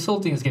shit, this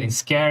whole thing is getting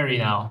scary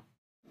now.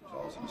 I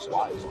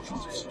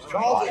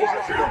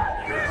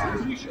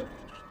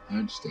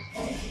understand.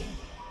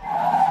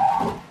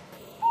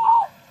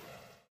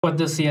 What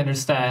does he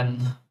understand?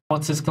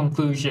 What's his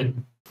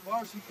conclusion?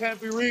 Marcy can't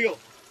be real.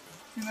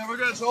 She never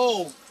gets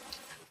old.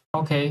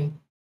 Okay,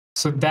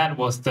 so that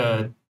was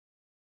the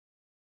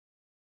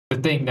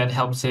thing that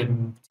helps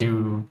him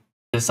to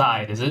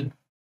decide, is it?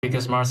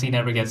 Because Marcy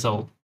never gets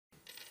old.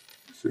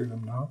 You see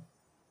them now?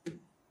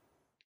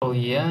 Oh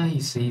yeah,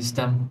 he sees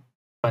them,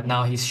 but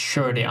now he's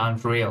sure they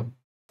aren't real.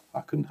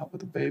 I couldn't help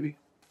with the baby.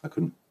 I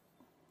couldn't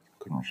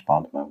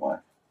respond to my wife.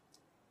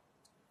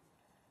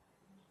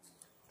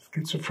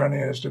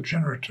 Schizophrenia is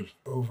degenerative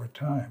over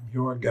time.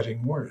 You are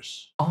getting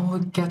worse. Oh,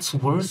 it gets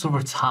worse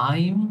over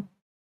time?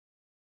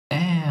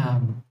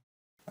 Damn.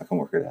 I can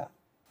work it out.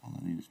 All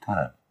I need is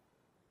time.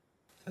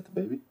 Is that the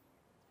baby?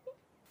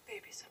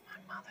 Baby's at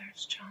my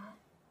mother's, John.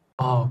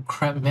 Oh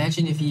crap,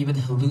 imagine if he even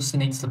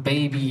hallucinates the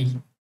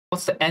baby.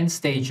 What's the end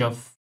stage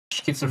of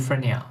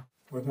schizophrenia?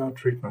 Without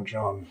treatment,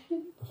 John,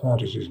 the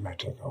fantasies may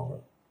take over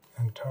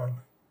entirely.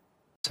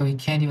 So he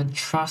can't even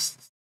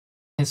trust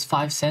his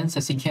five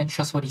senses. He can't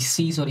trust what he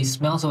sees, what he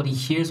smells, what he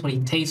hears, what he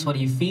tastes, what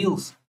he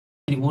feels.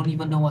 He won't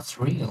even know what's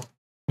real.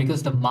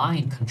 Because the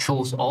mind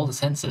controls all the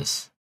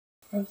senses.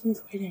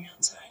 Rosen's waiting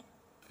outside.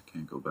 I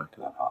can't go back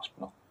to that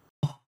hospital.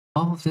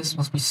 All of this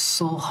must be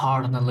so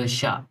hard on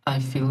Alicia.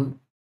 I feel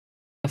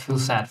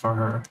sad for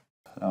her.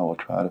 I will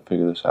try to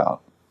figure this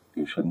out.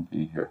 You shouldn't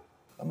be here.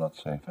 I'm not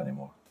safe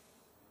anymore.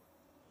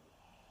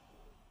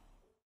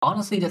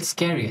 Honestly, that's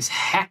scary as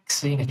heck,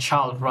 seeing a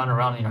child run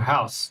around in your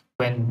house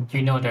when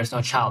you know there's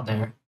no child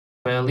there.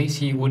 But at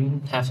least you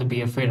wouldn't have to be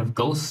afraid of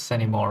ghosts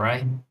anymore,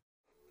 right?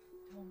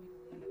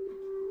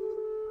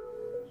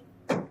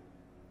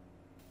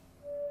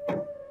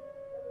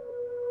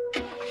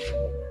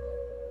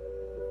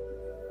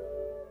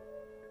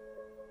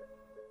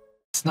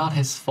 It's not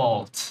his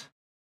fault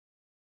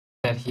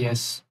that he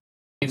has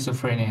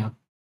schizophrenia.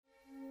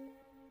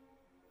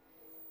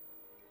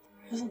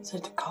 Rosen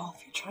said to call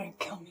if you try and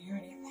kill me or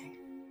anything.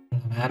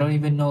 I don't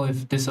even know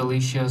if this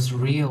Alicia is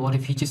real. What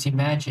if he just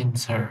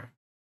imagines her?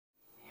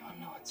 You wanna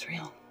know what's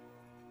real?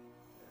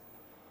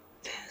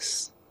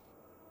 This.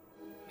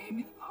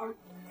 Maybe the part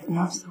that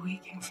knows the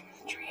waking from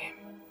the dream.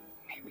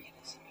 Maybe it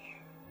isn't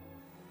here.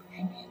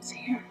 Maybe it's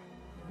here.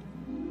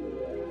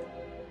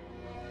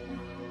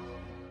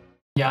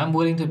 Yeah, I'm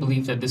willing to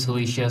believe that this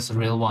Alicia is the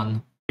real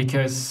one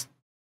because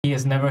he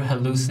has never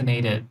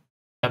hallucinated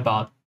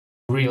about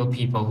real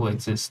people who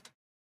exist.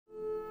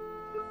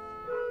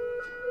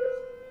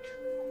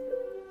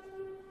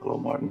 Hello,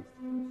 Martin.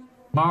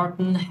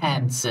 Martin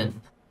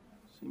Hansen.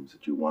 Seems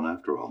that you won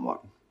after all,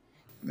 Martin.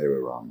 They were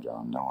wrong,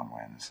 John. No one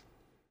wins.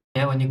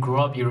 Yeah, when you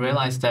grow up, you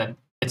realize that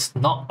it's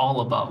not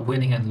all about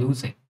winning and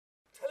losing.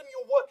 Tell him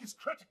your work is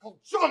critical.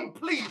 John,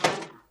 please!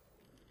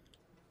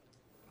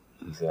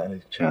 Is there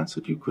any chance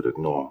that you could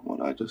ignore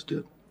what I just did?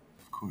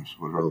 Of course.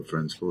 What are old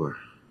friends for?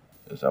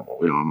 Is that what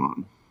we are,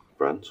 Martin?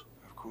 Friends?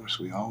 Of course,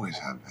 we always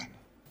have been.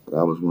 But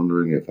I was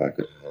wondering if I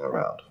could hang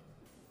around.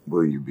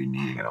 Will you be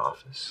needing an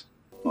office?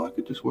 Or I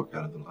could just work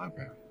out of the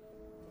library.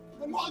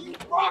 And while you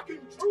rock and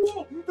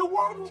drool, the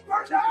world will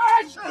burn to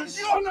ashes!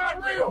 You're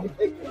not real!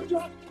 Hey,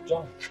 John,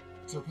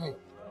 it's okay.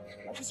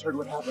 I just heard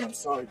what happened. I'm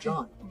sorry,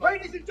 John.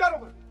 Ladies and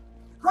gentlemen,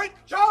 the great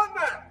John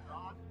Nash!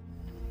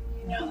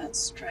 You know that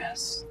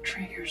stress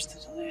triggers the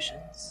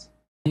delusions.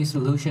 These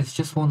illusions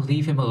just won't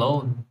leave him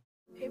alone.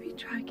 Maybe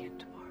try again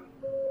tomorrow.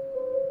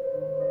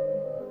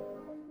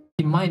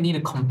 He might need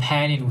a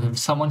companion with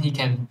someone he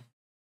can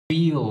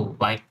feel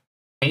like.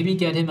 Maybe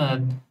get him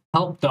a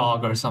help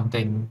dog or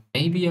something.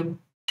 Maybe a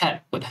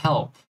pet would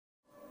help.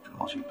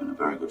 Charles, you've been a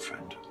very good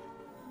friend.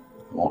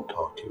 I won't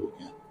talk to you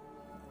again.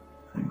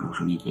 And go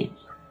to the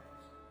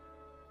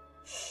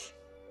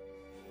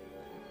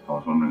I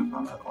was wondering if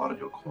I might audit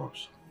your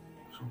course.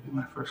 This will be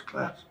my first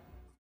class.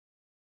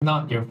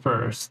 Not your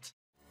first.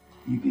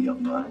 You the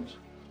young minds.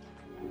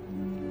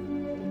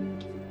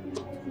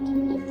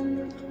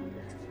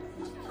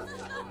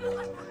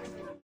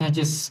 They're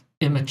just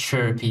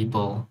immature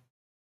people.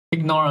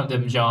 Ignore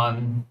them,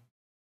 John.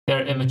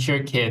 They're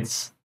immature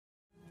kids.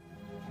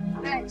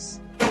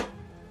 Thanks.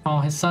 Oh,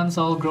 his son's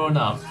all grown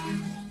up.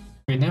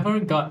 We never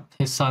got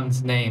his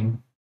son's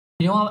name.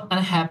 You know,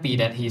 I'm happy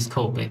that he's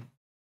coping.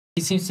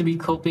 He seems to be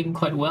coping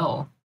quite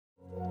well.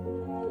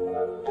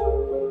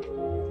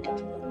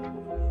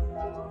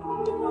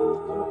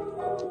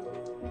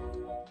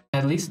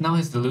 At least now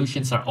his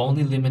delusions are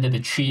only limited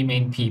to three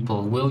main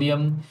people: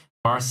 William,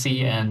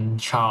 Marcy and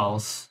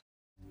Charles.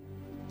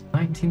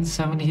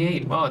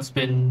 1978. Wow, it's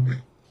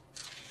been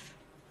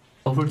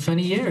over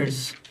 20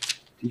 years.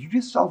 Did you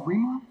just solve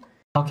Remo?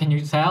 How can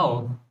you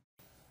tell?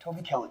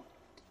 Toby Kelly.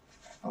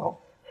 Oh,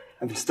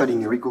 I've been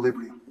studying your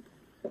equilibrium.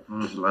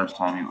 When was the last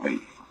time you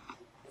ate?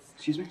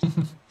 Excuse me?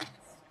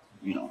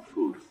 You know,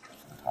 food.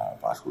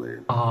 Possibly.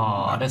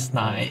 Oh, that's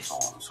nice. So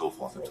on and so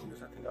forth. I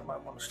think I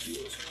might want to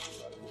steal this.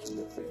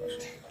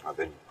 Are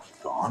they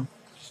gone?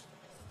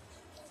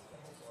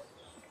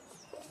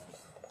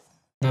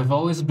 They've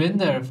always been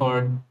there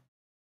for the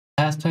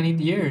past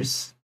 20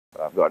 years.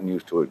 I've gotten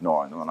used to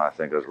ignoring them, and I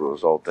think as a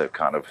result, they've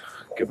kind of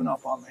given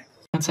up on me.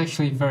 That's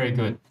actually very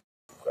good.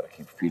 I've got to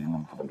keep feeding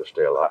them for them to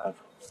stay alive.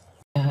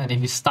 Yeah, and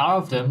if you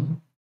starve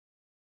them,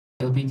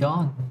 they'll be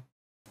gone.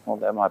 Well,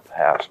 they're my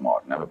past,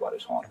 Martin.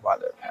 Everybody's haunted by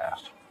their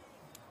past.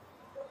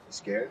 You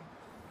scared?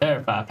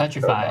 Terrified,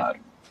 petrified.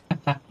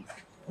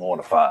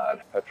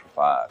 Mortified,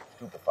 petrified,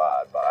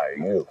 stupefied by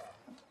you.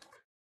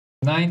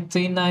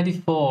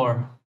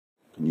 1994.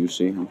 Can you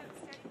see him?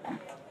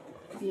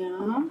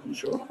 Yeah. You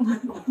sure?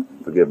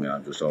 Forgive me,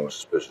 I'm just always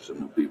suspicious of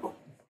new people.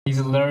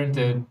 He's learned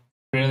to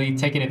really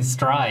take it in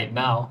stride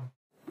now.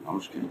 I'm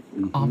just kidding.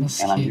 I'm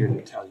And I'm here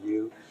to tell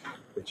you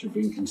that you're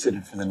being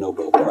considered for the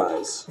Nobel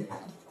Prize.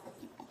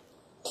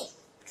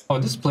 Oh,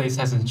 this place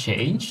hasn't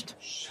changed.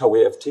 Shall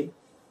we have tea?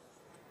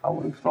 I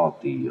would have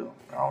thought the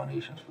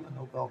nominations for the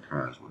Nobel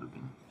Prize would have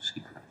been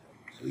secret.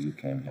 So you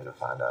came here to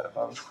find out if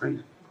I was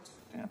crazy.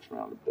 Dance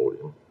around the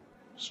podium,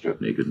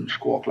 strip naked and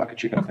squawk like a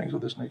chicken, things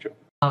of this nature.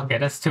 Okay,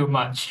 that's too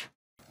much.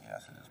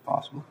 Yes, it is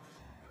possible.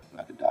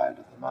 Like a diet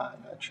of the mind,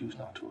 I choose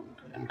not to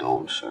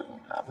indulge certain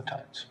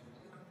appetites.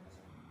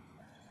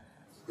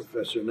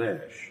 Professor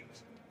Nash.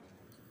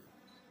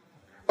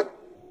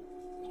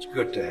 It's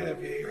good to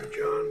have you here,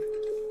 John.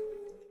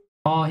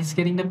 Oh, he's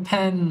getting the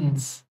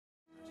pens.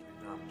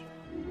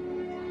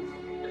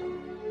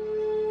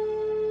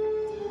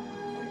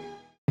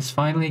 He's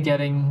finally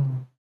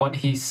getting what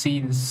he's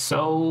seen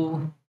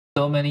so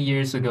many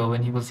years ago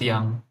when he was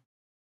young.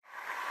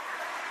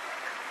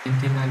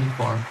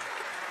 1994.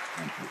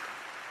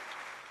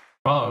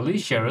 Wow,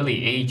 Alicia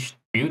really aged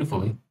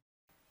beautifully.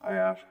 I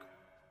ask,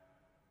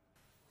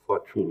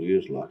 what truly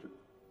is logic?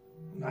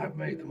 And I have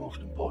made the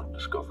most important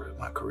discovery of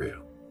my career,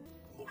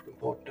 the most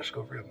important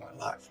discovery of my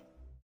life.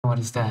 What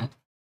is that?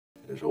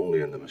 It is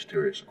only in the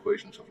mysterious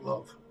equations of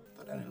love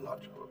that any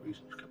logical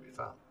reasons can be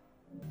found.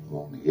 I'm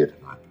only here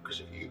tonight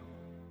because of you.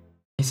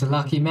 He's a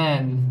lucky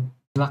man.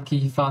 Lucky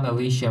he found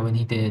Alicia when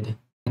he did,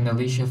 and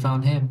Alicia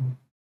found him.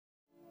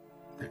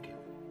 Thank you.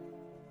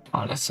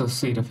 Oh, that's so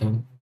sweet of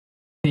him.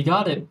 He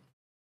got it.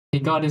 He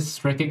got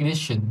his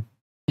recognition.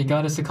 He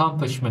got his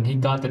accomplishment. He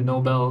got the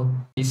Nobel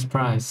Peace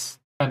Prize.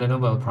 The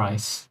Nobel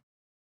Prize.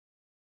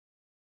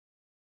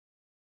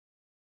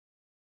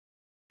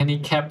 And he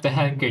kept the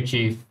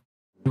handkerchief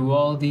through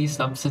all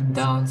these ups and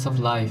downs of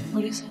life.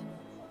 What is it?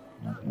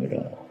 Nothing at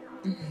all.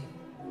 Come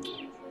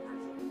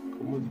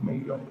with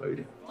me, young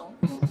lady.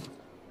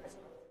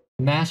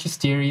 Nash's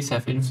theories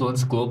have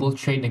influenced global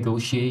trade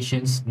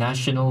negotiations,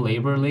 national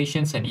labor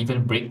relations, and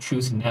even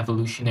breakthroughs in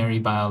evolutionary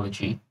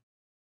biology.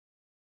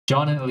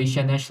 John and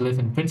Alicia Nash live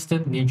in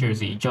Princeton, New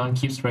Jersey. John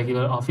keeps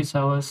regular office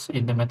hours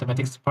in the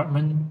mathematics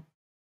department.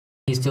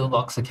 He still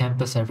walks the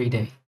campus every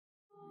day.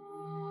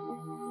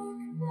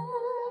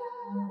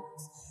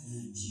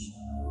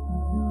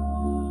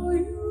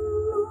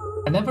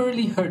 I never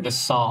really heard the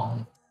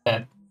song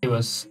that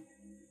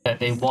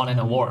they won an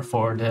award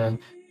for, the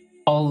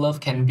All Love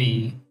Can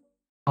Be.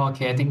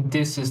 Okay, I think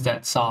this is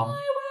that song.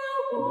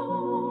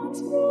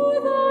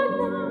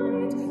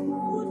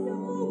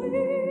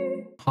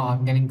 Oh,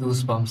 I'm getting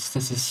goosebumps.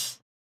 This is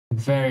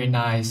very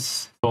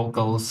nice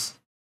vocals.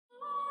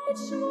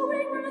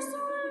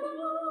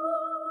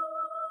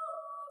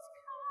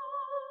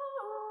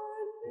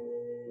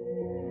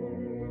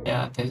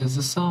 Yeah, this is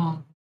a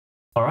song.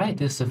 Alright,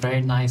 this is a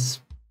very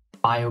nice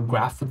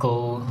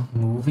biographical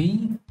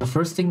movie. The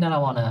first thing that I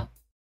want to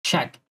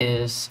check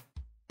is,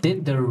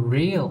 did the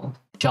real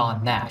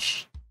John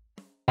Nash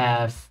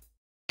have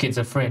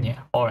schizophrenia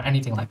or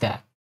anything like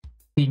that?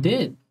 He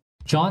did.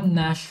 John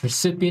Nash,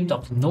 recipient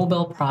of the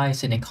Nobel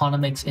Prize in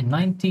Economics in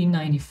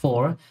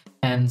 1994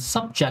 and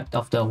subject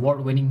of the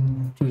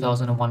award-winning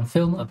 2001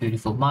 film A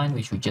Beautiful Mind,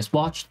 which we just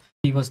watched,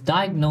 he was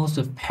diagnosed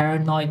with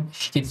paranoid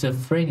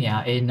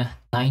schizophrenia in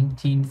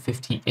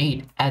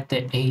 1958 at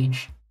the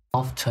age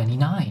of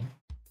 29.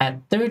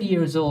 At 30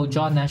 years old,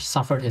 John Nash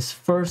suffered his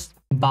first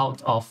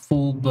bout of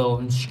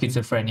full-blown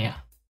schizophrenia,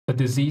 a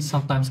disease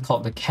sometimes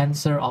called the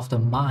cancer of the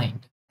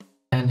mind.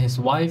 And his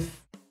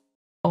wife,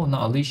 oh,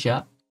 not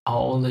Alicia,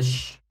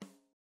 Alicia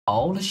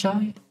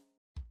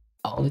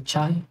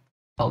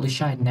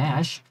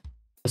Nash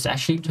was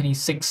actually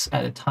 26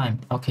 at the time.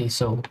 Okay,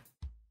 so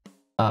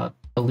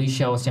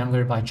Alicia was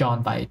younger by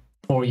John by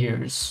 4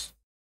 years.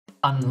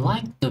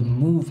 Unlike the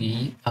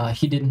movie,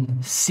 he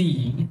didn't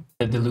see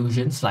the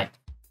delusions like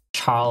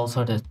Charles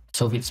or the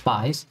Soviet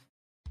spies,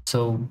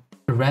 so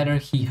rather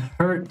he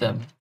heard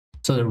them.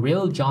 So the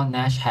real John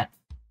Nash had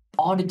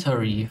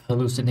auditory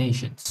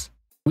hallucinations,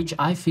 which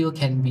I feel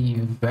can be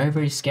very,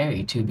 very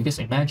scary too. Because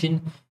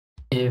imagine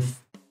if,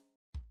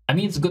 I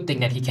mean, it's a good thing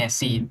that he can't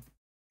see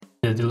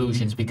the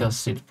delusions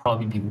because it'd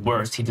probably be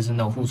worse. He doesn't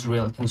know who's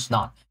real and who's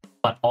not.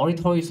 But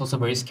auditory is also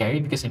very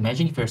scary because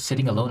imagine if you're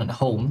sitting alone at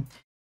home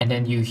and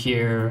then you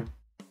hear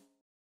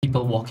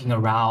people walking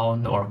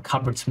around or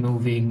cupboards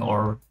moving,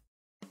 or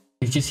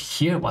you just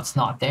hear what's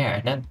not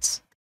there.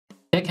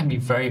 That can be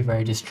very,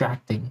 very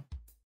distracting.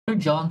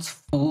 John's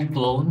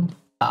full-blown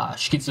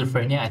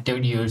schizophrenia at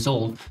 30 years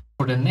old.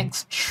 For the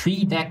next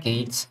 3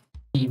 decades,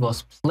 he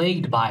was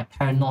plagued by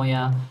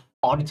paranoia,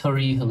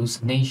 auditory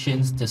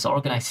hallucinations,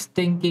 disorganized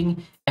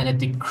thinking, and a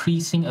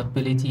decreasing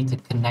ability to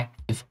connect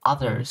with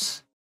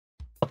others.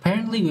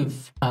 Apparently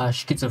with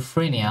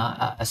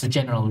schizophrenia, as a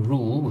general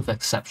rule, with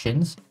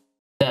exceptions,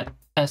 that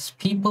as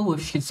people with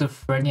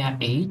schizophrenia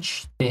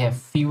age, they have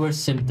fewer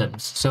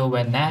symptoms. So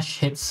when Nash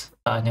hits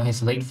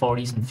his late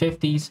 40s and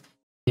 50s,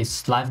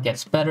 his life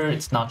gets better.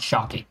 It's not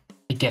shocking.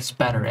 It gets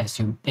better as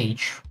you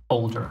age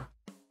older.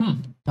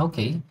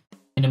 Okay.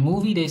 In the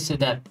movie, they said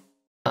that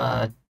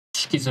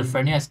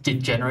schizophrenia is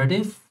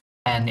degenerative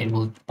and it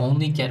will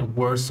only get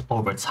worse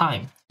over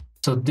time.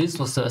 So this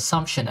was the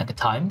assumption at the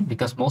time,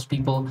 because most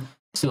people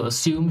still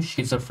assume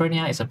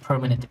schizophrenia is a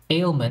permanent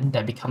ailment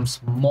that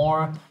becomes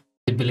more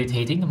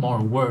debilitating,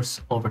 more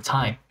worse over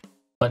time.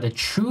 But the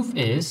truth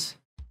is,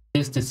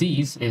 this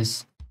disease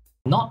is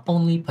not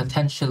only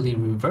potentially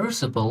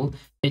reversible,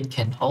 it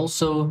can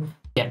also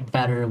get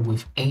better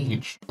with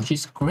age, which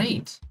is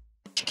great.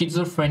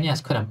 Schizophrenia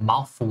is quite a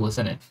mouthful,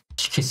 isn't it?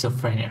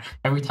 Schizophrenia.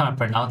 Every time I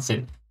pronounce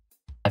it,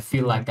 I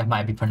feel like I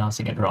might be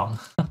pronouncing it wrong.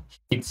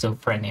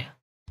 Schizophrenia.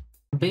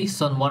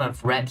 Based on what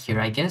I've read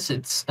here, I guess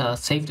it's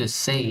safe to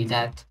say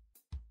that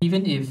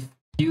even if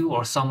you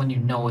or someone you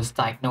know is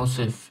diagnosed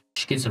with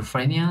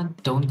schizophrenia,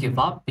 don't give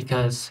up,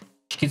 because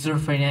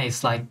schizophrenia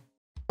is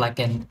like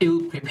an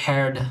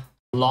ill-prepared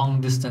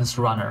long-distance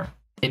runner.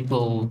 It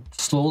will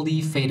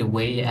slowly fade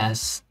away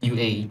as you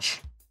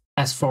age.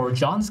 As for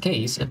John's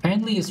case,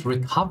 apparently his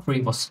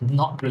recovery was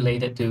not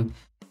related to,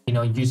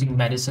 using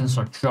medicines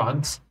or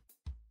drugs.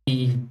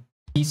 He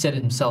said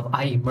himself,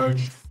 I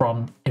emerged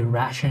from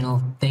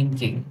irrational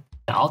thinking.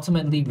 And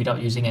ultimately,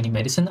 without using any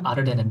medicine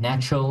other than the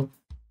natural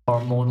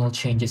hormonal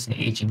changes in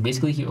aging.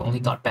 Basically, he only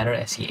got better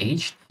as he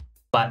aged.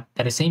 But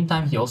at the same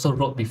time, he also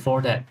wrote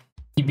before that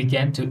he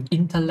began to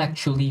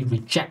intellectually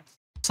reject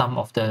some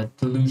of the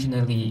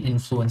delusionally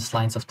influenced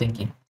lines of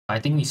thinking. I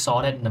think we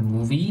saw that in the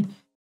movie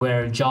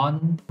where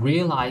John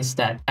realized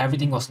that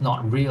everything was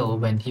not real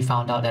when he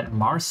found out that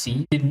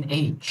Marcy didn't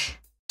age.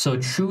 So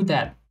through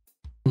that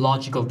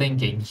logical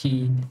thinking,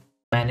 he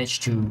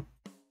managed to,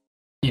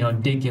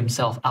 dig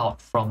himself out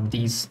from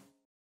these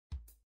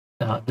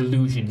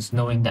delusions,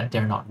 knowing that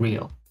they're not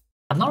real.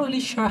 I'm not really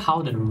sure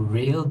how the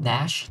real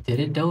Nash did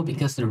it though,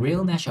 because the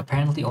real Nash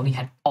apparently only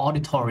had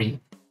auditory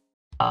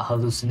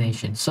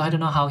hallucinations. So I don't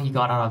know how he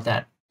got out of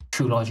that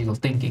through logical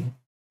thinking.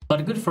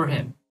 But good for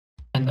him.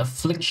 An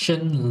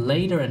affliction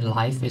later in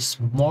life is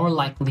more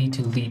likely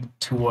to lead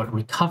toward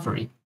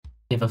recovery.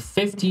 If a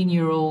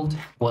 15-year-old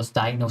was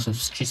diagnosed with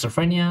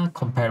schizophrenia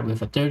compared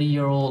with a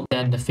 30-year-old,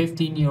 then the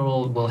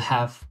 15-year-old will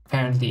have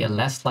apparently a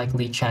less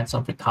likely chance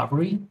of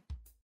recovery,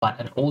 but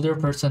an older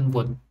person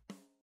would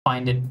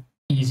find it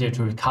easier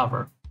to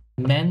recover.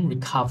 Men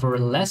recover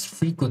less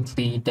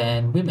frequently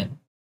than women.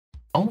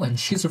 Oh, and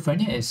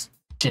schizophrenia is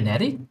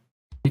genetic?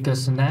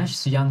 Because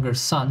Nash's younger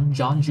son,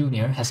 John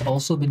Jr., has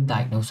also been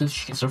diagnosed with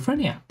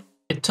schizophrenia.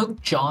 It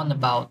took John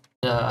about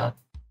a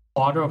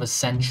quarter of a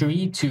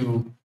century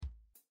to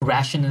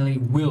rationally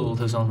will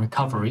his own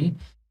recovery.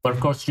 But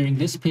of course, during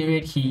this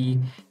period, he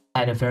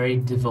had a very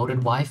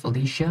devoted wife,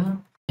 Alicia.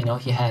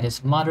 He had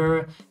his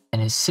mother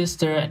and his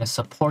sister and a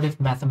supportive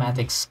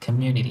mathematics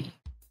community.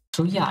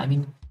 So yeah, I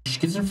mean,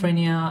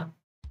 schizophrenia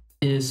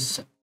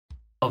is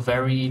a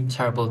very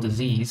terrible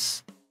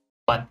disease,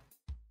 but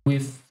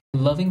with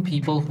loving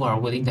people who are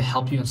willing to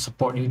help you and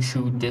support you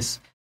through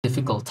this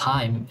difficult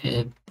time,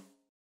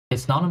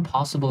 it's not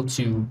impossible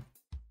to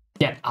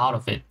get out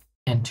of it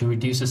and to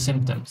reduce the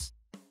symptoms.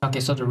 Okay,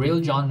 so the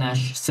real John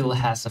Nash still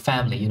has a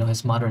family,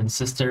 his mother and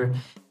sister,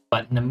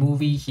 but in the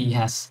movie, he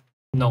has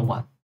no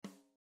one.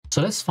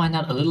 So let's find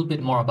out a little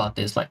bit more about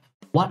this. Like,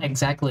 what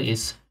exactly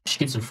is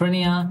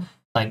schizophrenia?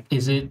 Like,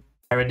 is it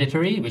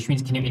hereditary, which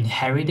means can you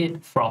inherit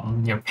it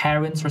from your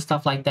parents or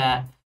stuff like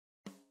that?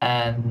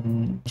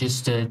 And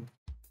just the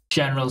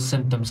general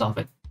symptoms of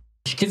it.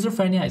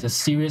 Schizophrenia is a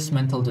serious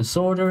mental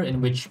disorder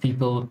in which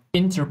people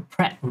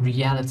interpret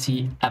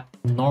reality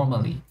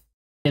abnormally.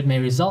 It may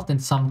result in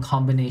some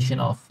combination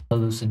of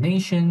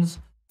hallucinations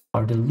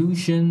or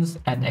delusions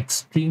and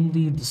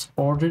extremely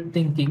disordered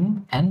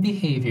thinking and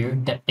behavior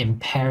that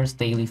impairs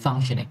daily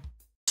functioning.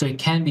 So it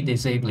can be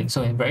disabling.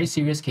 So in very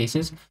serious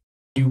cases,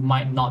 you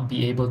might not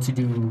be able to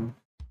do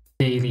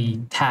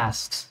daily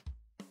tasks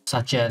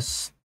such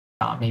as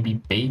maybe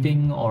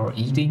bathing or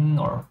eating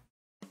or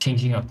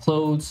changing your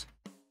clothes.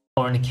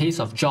 Or in the case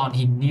of John,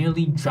 he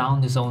nearly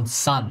drowned his own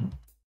son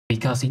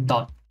because he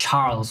thought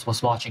Charles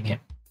was watching him.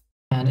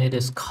 And it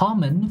is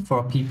common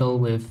for people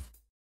with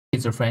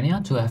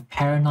schizophrenia to have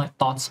paranoid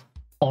thoughts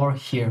or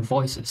hear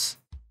voices.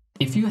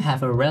 If you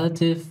have a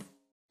relative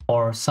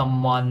or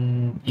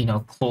someone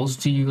close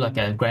to you, like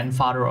a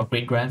grandfather or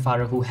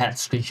great-grandfather who had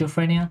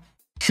schizophrenia,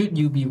 should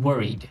you be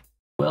worried?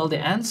 Well, the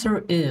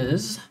answer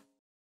is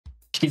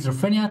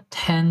schizophrenia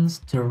tends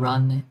to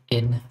run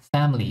in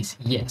families,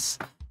 yes,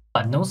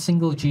 but no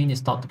single gene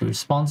is thought to be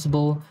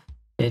responsible.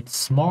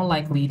 It's more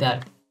likely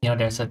that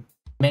there's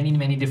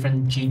many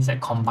different genes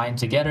that combine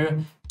together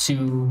to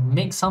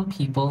make some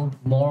people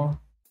more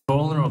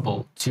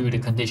vulnerable to the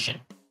condition.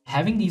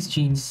 Having these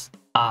genes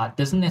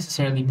doesn't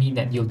necessarily mean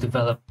that you'll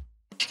develop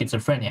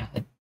schizophrenia.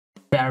 It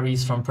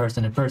varies from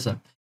person to person.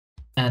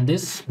 And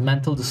this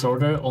mental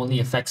disorder only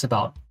affects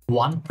about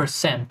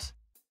 1%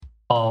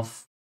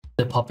 of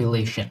the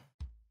population.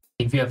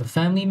 If you have a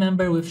family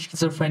member with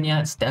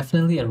schizophrenia, it's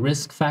definitely a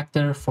risk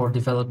factor for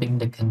developing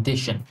the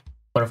condition.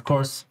 But of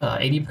course,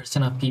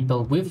 80% of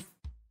people with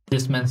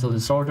this mental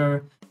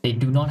disorder, they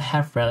do not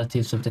have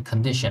relatives with the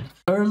condition.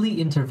 Early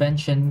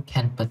intervention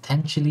can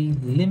potentially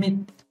limit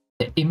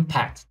the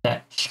impact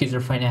that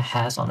schizophrenia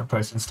has on a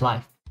person's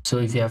life. So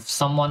if you have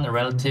someone, a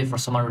relative or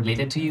someone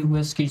related to you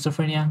with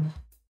schizophrenia,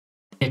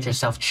 get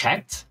yourself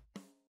checked.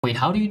 Wait,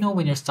 how do you know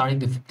when you're starting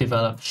to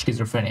develop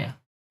schizophrenia?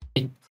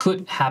 It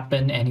could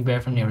happen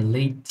anywhere from your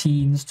late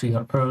teens to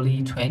your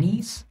early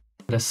 20s.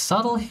 The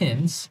subtle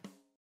hints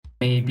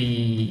may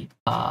be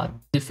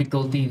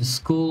difficulty in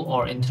school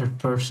or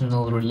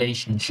interpersonal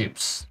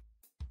relationships.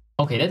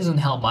 Okay, that doesn't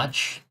help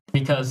much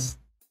because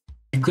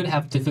you could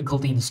have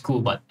difficulty in school,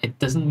 but it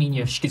doesn't mean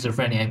you have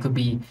schizophrenia. It could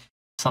be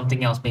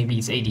something else. Maybe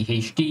it's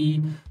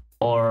ADHD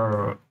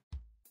or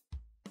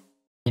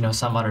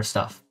some other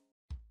stuff.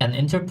 And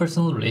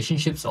interpersonal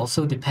relationships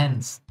also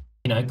depends.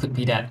 It could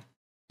be that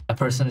a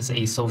person is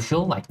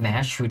asocial, like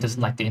Nash, who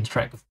doesn't like to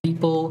interact with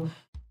people,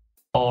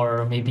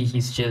 or maybe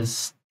he's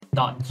just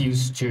not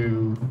used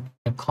to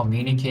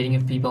communicating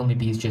with people.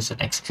 Maybe he's just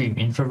an extreme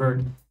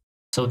introvert.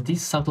 So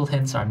these subtle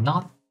hints are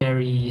not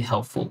very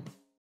helpful.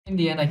 In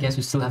the end, I guess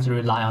we still have to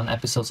rely on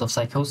episodes of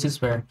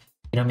psychosis where,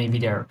 maybe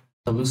they're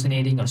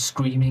hallucinating or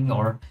screaming,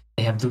 or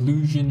they have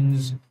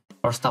delusions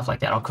or stuff like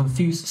that, or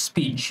confused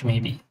speech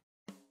maybe.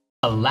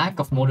 A lack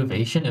of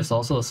motivation is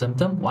also a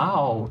symptom.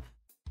 Wow.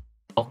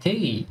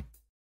 Okay.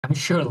 I'm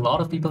sure a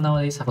lot of people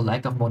nowadays have a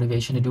lack of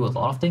motivation to do a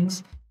lot of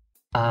things.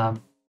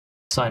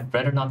 So I'd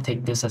rather not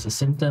take this as a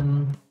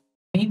symptom.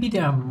 Maybe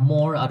there are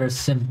more other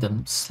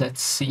symptoms.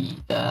 Let's see.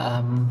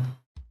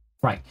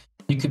 Right.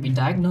 You could be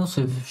diagnosed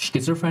with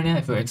schizophrenia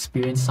if you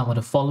experience some of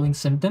the following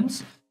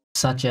symptoms,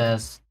 such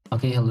as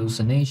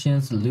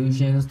hallucinations,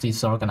 delusions,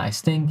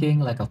 disorganized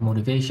thinking, lack of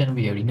motivation.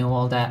 We already know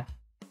all that.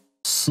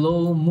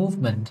 Slow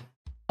movement.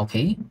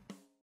 Okay.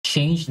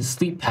 Change in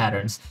sleep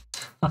patterns.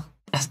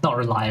 That's not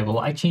reliable.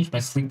 I change my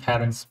sleep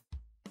patterns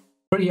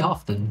pretty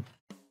often.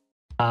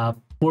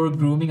 Poor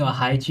grooming or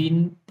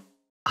hygiene.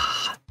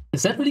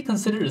 Is that really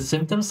considered a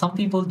symptom? Some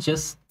people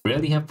just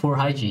really have poor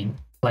hygiene.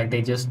 Like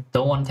they just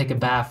don't want to take a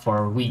bath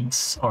for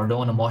weeks or don't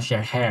want to wash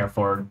their hair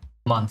for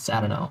months.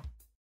 I don't know.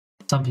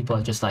 Some people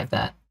are just like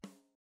that.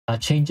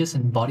 Changes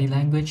in body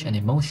language and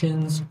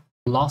emotions.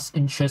 Lost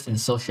interest in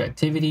social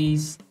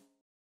activities.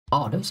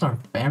 Oh, those are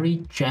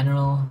very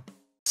general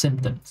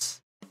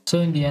symptoms. So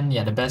in the end,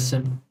 the best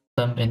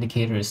symptom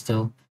indicator is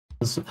still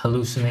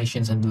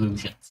hallucinations and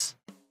delusions.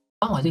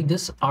 Oh, I think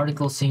this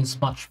article seems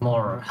much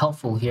more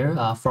helpful here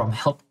from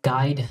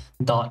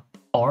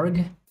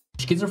helpguide.org.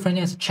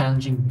 Schizophrenia is a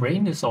challenging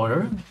brain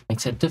disorder.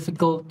 Makes it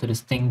difficult to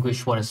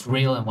distinguish what is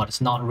real and what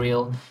is not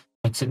real.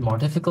 Makes it more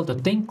difficult to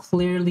think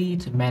clearly,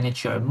 to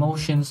manage your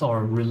emotions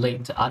or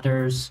relate to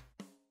others,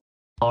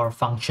 or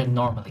function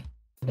normally.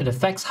 It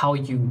affects how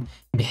you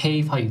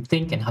behave, how you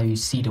think, and how you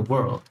see the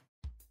world.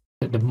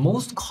 The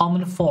most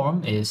common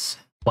form is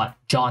what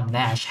John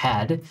Nash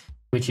had,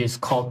 which is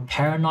called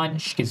paranoid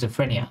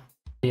schizophrenia.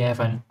 They have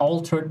an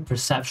altered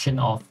perception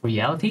of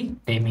reality.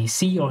 They may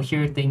see or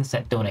hear things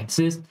that don't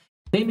exist.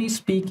 They may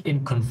speak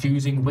in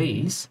confusing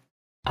ways.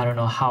 I don't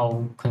know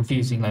how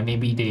confusing, like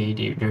maybe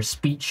their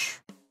speech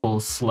will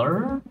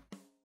slur,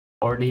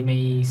 or they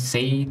may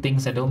say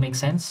things that don't make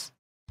sense.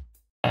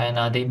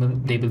 And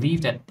they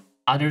believe that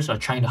others are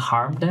trying to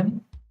harm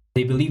them.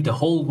 They believe the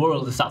whole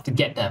world is out to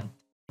get them.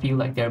 Feel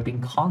like they're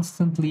being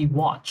constantly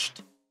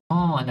watched.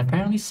 Oh, and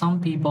apparently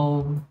some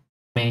people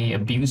may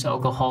abuse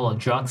alcohol or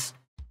drugs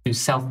to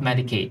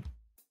self-medicate.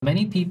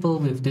 Many people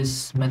with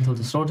this mental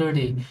disorder,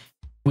 they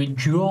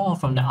withdraw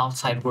from the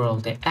outside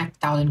world. They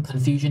act out in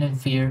confusion and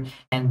fear,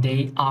 and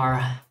they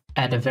are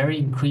at a very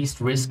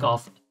increased risk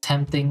of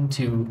attempting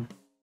to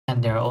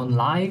end their own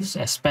lives,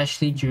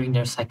 especially during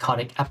their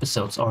psychotic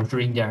episodes or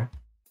during their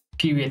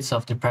periods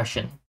of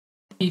depression.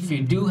 If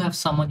you do have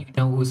someone you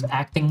know who's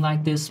acting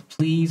like this,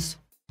 please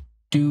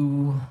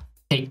do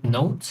take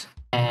note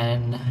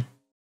and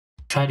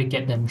try to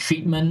get them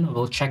treatment.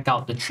 We'll check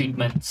out the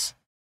treatments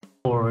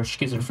for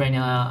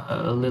schizophrenia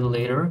a little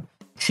later.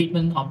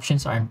 Treatment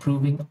options are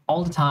improving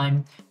all the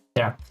time.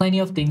 There are plenty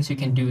of things you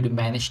can do to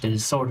manage the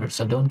disorder,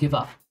 so don't give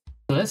up.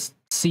 So let's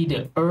see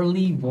the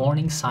early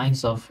warning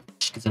signs of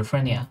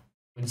schizophrenia.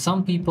 In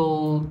some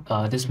people,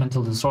 this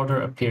mental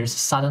disorder appears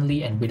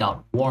suddenly and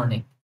without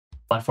warning.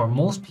 But for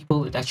most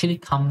people, it actually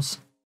comes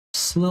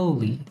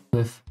slowly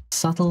with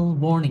subtle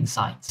warning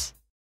signs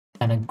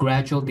and a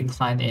gradual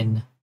decline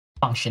in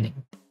functioning.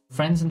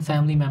 Friends and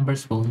family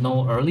members will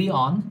know early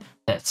on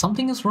that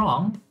something is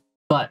wrong,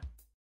 but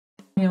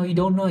you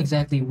don't know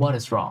exactly what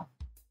is wrong.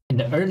 In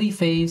the early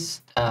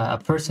phase, a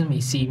person may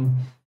seem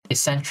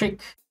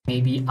eccentric,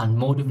 maybe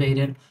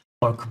unmotivated,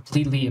 or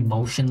completely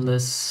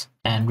emotionless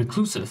and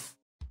reclusive.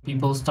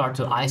 People start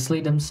to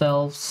isolate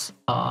themselves,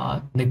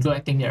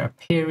 neglecting their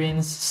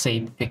appearance,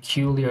 say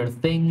peculiar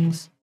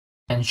things,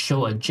 and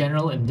show a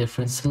general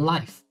indifference to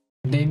life.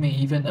 They may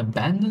even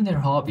abandon their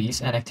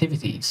hobbies and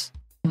activities.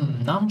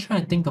 Now I'm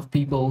trying to think of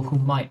people who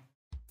might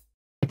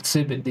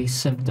exhibit these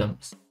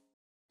symptoms.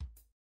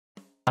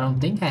 I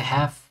don't think I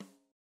have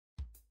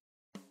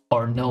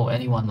or know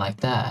anyone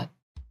like that.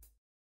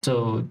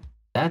 So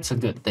that's a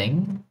good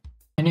thing.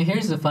 And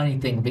here's the funny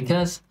thing,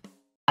 because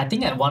I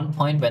think at one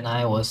point when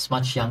I was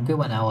much younger,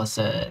 when I was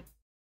a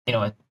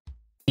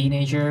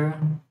teenager,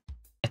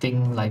 I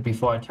think like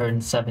before I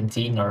turned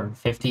 17 or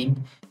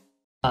 15,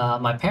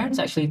 my parents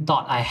actually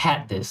thought I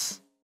had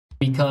this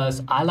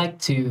because I like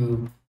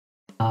to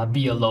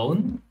be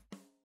alone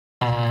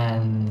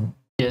and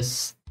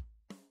just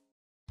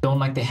don't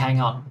like to hang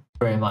out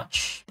very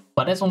much.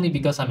 But that's only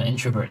because I'm an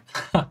introvert.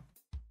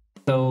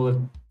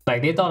 So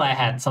like they thought I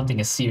had something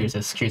as serious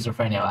as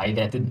schizophrenia. I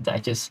didn't.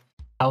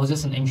 I was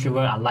just an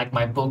introvert. I like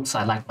my books,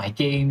 I like my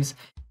games,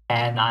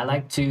 and I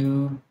like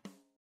to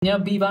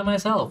be by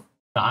myself.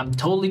 I'm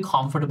totally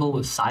comfortable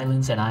with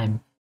silence, and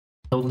I'm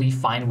totally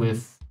fine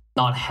with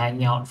not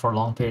hanging out for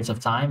long periods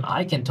of time.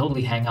 I can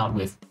totally hang out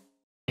with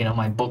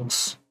my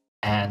books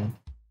and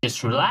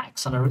just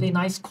relax on a really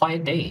nice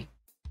quiet day.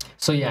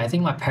 So yeah, I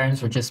think my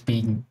parents were just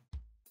being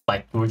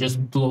we're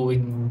just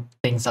blowing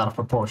things out of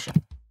proportion.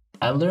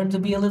 I learned to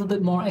be a little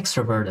bit more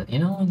extroverted,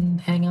 and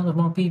hang out with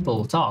more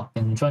people, talk,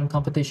 and join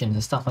competitions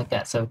and stuff like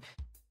that. So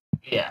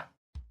yeah,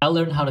 I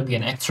learned how to be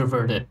an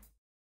extroverted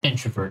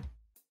introvert.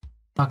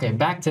 Okay,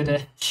 back to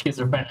the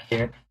schizophrenia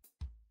here.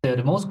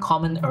 The most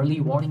common early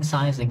warning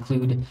signs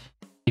include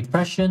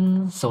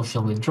depression,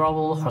 social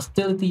withdrawal,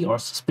 hostility or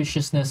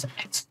suspiciousness,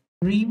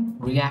 extreme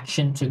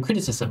reaction to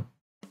criticism.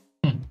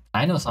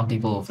 I know some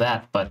people with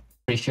that, but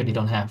pretty sure they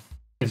don't have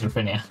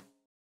schizophrenia.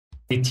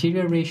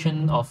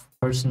 Deterioration of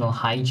personal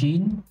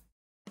hygiene,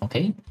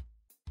 okay?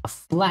 A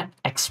flat,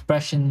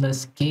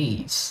 expressionless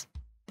gaze,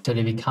 so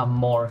they become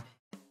more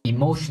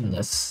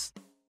emotionless.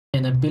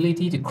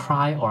 Inability to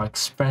cry or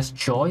express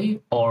joy,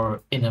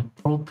 or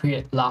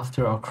inappropriate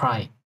laughter or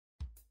crying.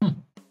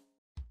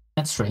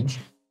 That's strange.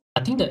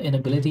 I think the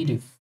inability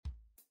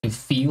to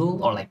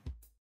feel or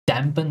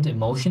dampened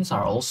emotions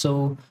are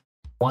also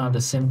one of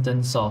the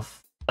symptoms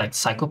of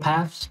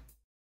psychopaths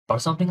or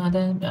something like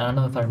that. I don't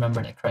know if I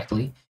remember that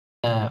correctly.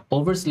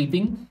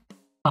 Oversleeping,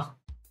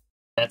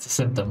 that's a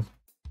symptom.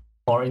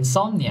 Or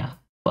insomnia.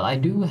 Well, I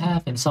do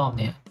have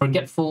insomnia.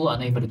 Forgetful,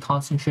 unable to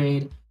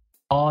concentrate,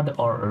 odd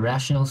or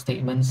irrational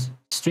statements,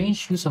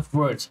 strange use of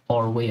words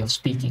or way of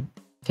speaking.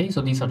 Okay,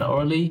 so these are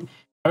the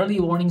early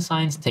warning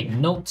signs. Take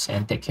notes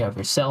and take care of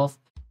yourself.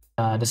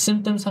 The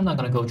symptoms, I'm not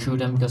going to go through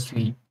them because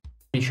pretty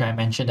sure I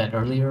mentioned that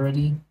earlier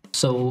already.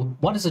 So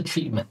what is the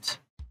treatment?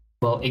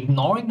 Well,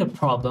 ignoring the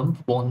problem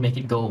won't make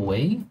it go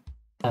away.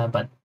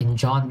 But in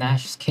John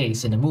Nash's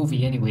case, in the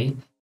movie anyway,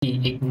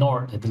 he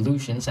ignored the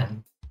delusions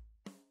and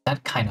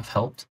that kind of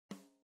helped.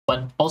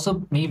 But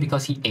also maybe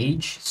because he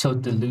aged, so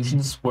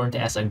delusions weren't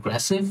as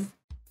aggressive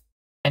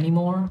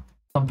anymore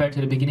compared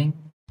to the beginning.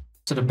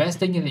 So the best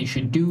thing that you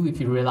should do if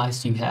you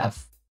realize you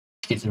have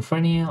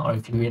schizophrenia, or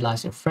if you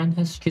realize your friend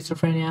has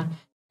schizophrenia,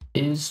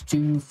 is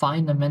to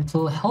find a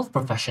mental health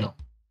professional.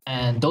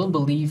 And don't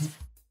believe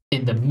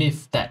in the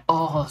myth that,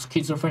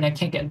 schizophrenia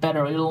can't get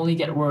better, it'll only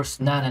get worse.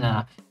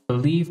 Nah.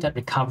 Believe that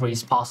recovery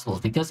is possible,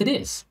 because it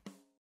is.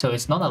 So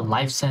it's not a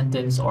life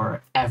sentence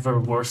or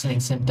ever worsening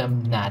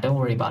symptom. Nah, don't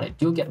worry about it.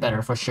 You'll get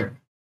better for sure.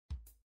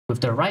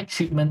 With the right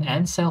treatment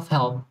and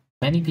self-help,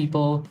 many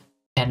people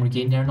can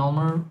regain their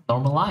normal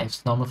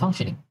lives, normal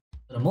functioning.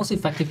 The most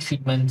effective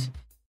treatment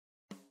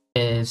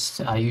is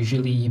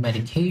usually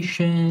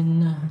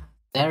medication,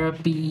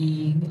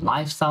 therapy,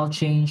 lifestyle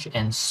change,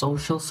 and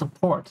social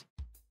support.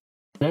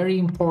 Very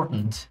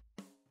important.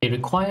 It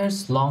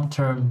requires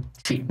long-term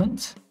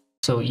treatment.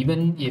 So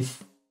even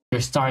if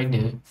you're starting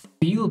to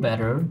feel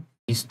better,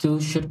 you still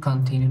should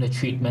continue the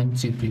treatment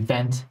to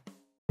prevent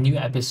new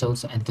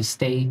episodes and to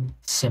stay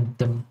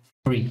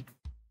symptom-free.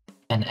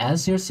 And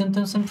as your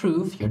symptoms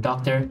improve, your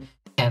doctor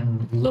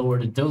can lower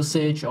the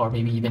dosage or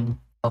maybe even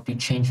help you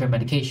change your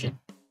medication.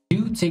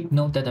 Do take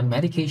note that the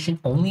medication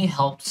only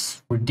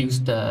helps reduce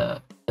the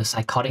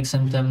psychotic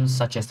symptoms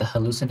such as the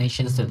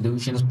hallucinations,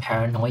 delusions,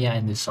 paranoia,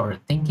 and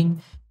disordered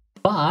thinking,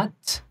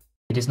 but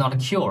it is not a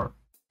cure.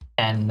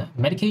 And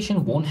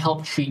medication won't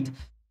help treat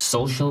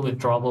social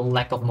withdrawal,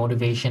 lack of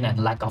motivation,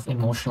 and lack of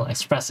emotional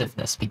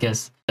expressiveness,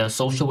 because the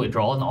social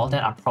withdrawal and all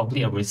that are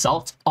probably a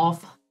result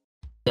of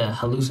the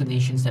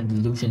hallucinations and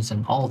delusions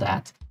and all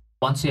that.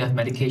 once you have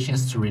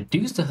medications to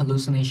reduce the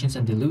hallucinations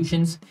and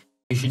delusions,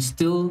 you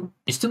still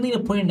need to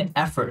put in the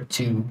effort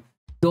to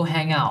go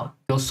hang out,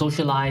 go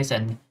socialize,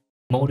 and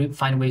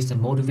find ways to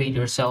motivate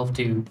yourself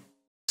to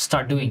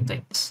start doing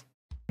things.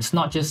 It's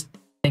not just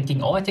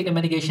thinking, oh, I take a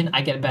medication,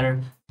 I get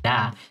better.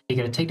 Nah, you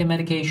gotta take the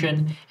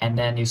medication, and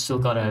then you still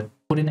gotta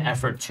put in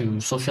effort to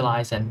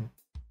socialize and,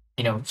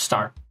 you know,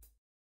 start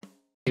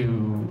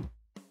to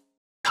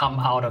come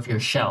out of your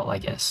shell, I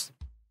guess.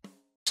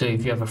 So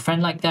if you have a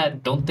friend like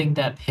that, don't think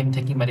that him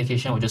taking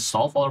medication will just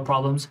solve all the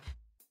problems.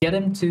 Get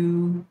him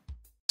to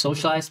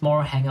socialize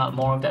more, hang out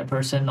more with that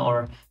person,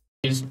 or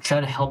just try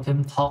to help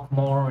him talk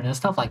more and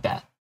stuff like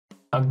that.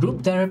 A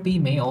group therapy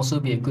may also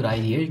be a good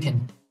idea. You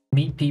can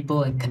meet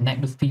people and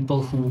connect with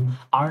people who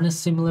are in a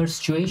similar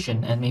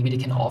situation, and maybe they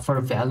can offer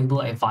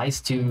valuable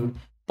advice to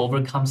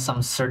overcome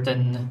some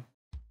certain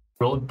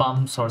road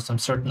bumps or some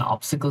certain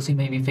obstacles you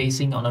may be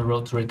facing on the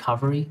road to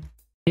recovery.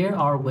 Here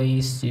are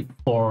ways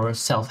for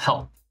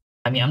self-help.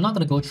 I mean, I'm not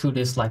going to go through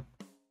this like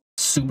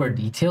super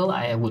detailed.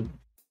 I would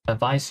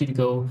advise you to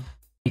go,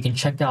 you can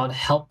check out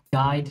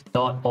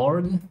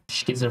helpguide.org,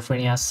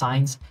 Schizophrenia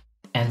Signs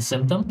and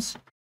Symptoms.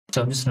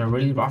 So I'm just going to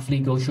really roughly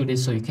go through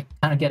this so you can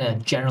kind of get a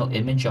general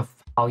image of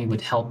how you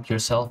would help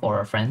yourself or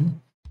a friend.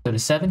 So the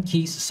 7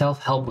 keys to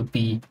self-help would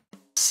be: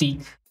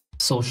 seek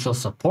social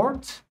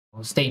support,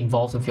 stay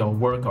involved with your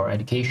work or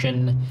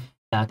education,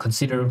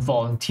 consider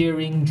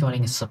volunteering,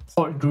 joining a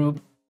support group,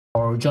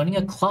 or joining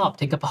a club,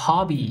 take up a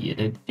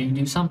hobby,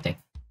 do something.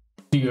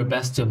 Do your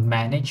best to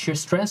manage your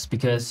stress,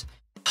 because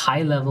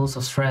high levels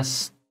of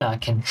stress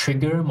can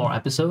trigger more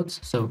episodes.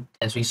 So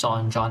as we saw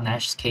in John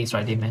Nash's case,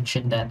 right, they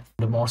mentioned that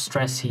the more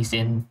stress he's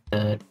in,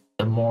 the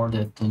more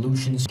the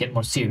delusions get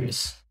more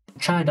serious.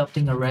 Try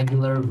adopting a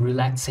regular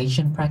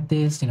relaxation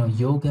practice, you know,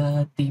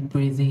 yoga, deep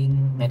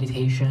breathing,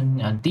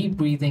 meditation. Deep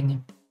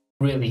breathing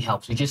really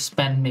helps. You just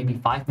spend maybe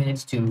 5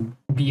 minutes to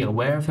be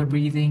aware of your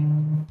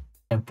breathing,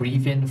 and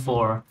breathe in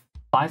for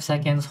 5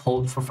 seconds,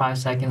 hold for 5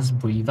 seconds,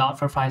 breathe out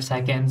for 5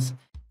 seconds,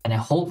 and then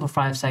hold for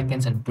 5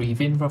 seconds and breathe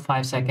in for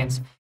 5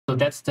 seconds. So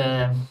that's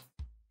I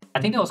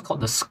think that was called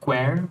the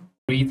square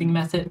breathing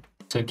method.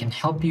 So it can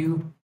help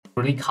you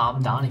really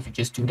calm down if you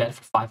just do that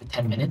for 5 to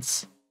 10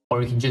 minutes.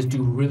 Or you can just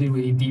do really,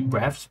 really deep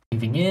breaths,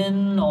 breathing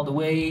in all the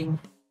way,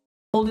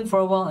 hold it for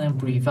a while, and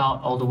breathe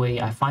out all the way.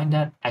 I find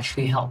that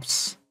actually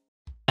helps.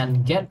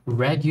 And get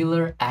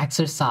regular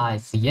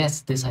exercise.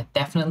 Yes, this I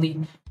definitely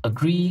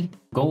agree.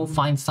 Go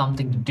find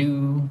something to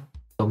do.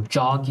 Go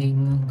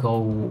jogging,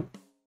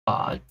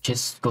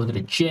 just go to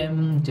the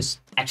gym, just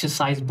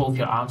exercise both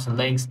your arms and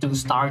legs, do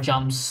star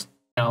jumps,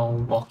 you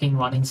know, walking,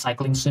 running,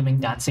 cycling, swimming,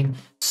 dancing.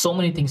 So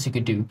many things you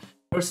could do.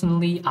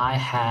 Personally, I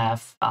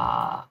have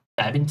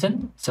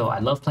badminton. So I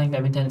love playing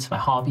badminton. It's my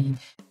hobby.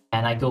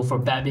 And I go for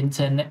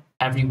badminton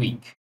every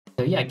week.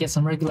 So yeah, get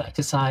some regular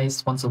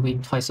exercise once a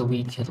week, twice a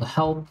week. It'll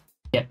help.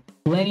 Get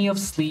plenty of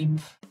sleep.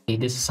 Okay,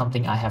 this is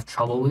something I have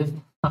trouble with.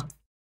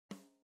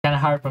 Kind of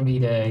hard for me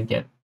to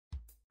get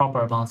proper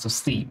amounts of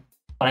sleep.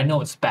 But I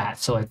know it's bad.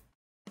 So I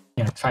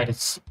try to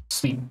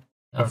sleep.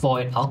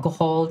 Avoid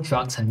alcohol,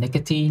 drugs, and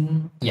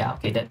nicotine. Yeah,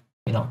 okay, that,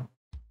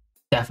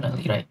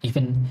 definitely, right?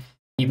 Even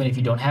if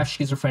you don't have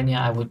schizophrenia,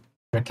 I would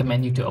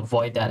recommend you to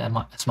avoid that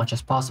as much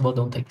as possible.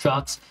 Don't take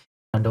drugs,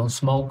 and don't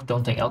smoke,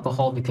 don't take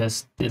alcohol,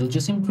 because it'll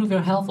just improve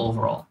your health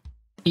overall.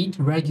 Eat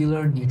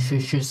regular,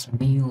 nutritious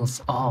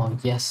meals. Oh,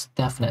 yes,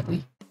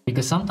 definitely.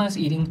 Because sometimes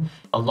eating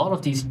a lot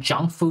of these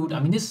junk food, I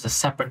mean, this is a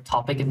separate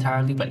topic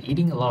entirely, but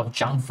eating a lot of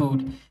junk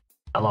food,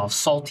 a lot of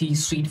salty,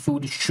 sweet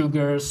food,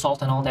 sugar,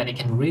 salt, and all that, it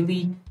can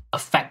really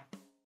affect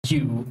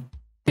you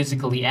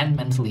physically and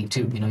mentally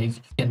too. You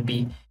can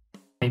be,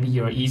 maybe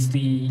you're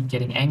easily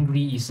getting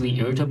angry, easily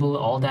irritable,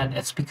 all that.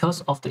 It's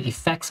because of the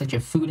effects that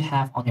your food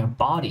have on your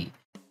body.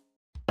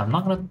 I'm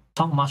not going to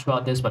talk much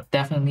about this, but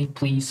definitely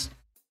please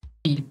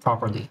eat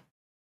properly.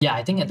 Yeah,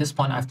 I think at this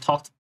point I've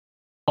talked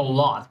a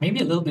lot, maybe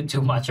a little bit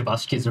too much about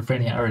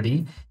schizophrenia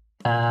already.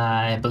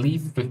 I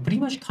believe we've pretty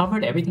much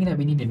covered everything that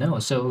we need to know.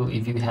 So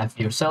if you have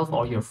yourself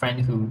or your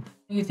friend who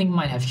you think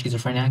might have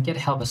schizophrenia, get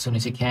help as soon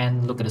as you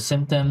can. Look at the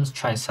symptoms,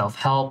 try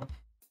self-help,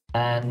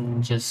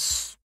 and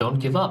just don't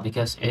give up,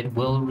 because it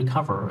will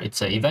recover.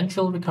 It's an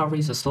eventual recovery,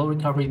 it's a slow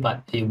recovery,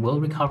 but it will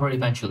recover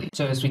eventually.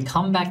 So as we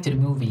come back to the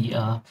movie,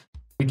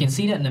 we can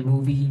see that in the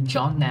movie,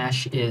 John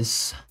Nash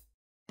is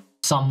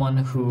someone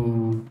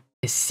who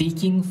is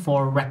seeking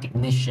for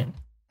recognition.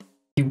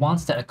 He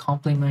wants that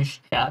accomplishment.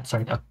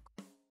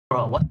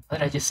 What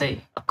did I just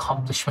say?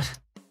 Accomplishment.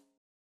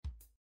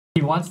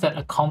 He wants that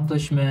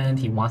accomplishment.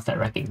 He wants that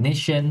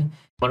recognition.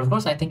 But of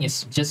course, I think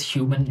it's just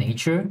human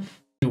nature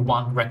to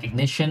want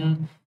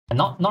recognition, and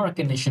not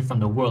recognition from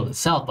the world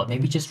itself, but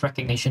maybe just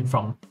recognition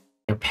from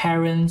your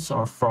parents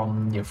or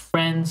from your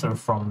friends or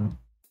from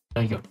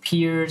your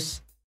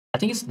peers. I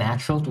think it's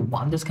natural to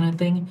want this kind of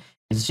thing.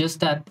 It's just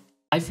that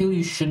I feel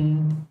you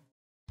shouldn't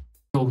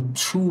go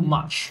too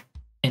much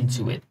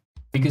into it,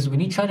 because when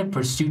you try to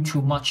pursue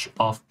too much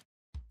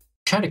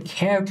try to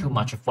care too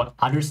much of what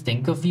others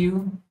think of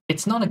you,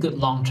 it's not a good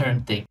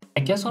long-term thing. I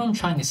guess what I'm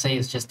trying to say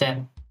is just that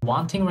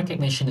wanting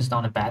recognition is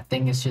not a bad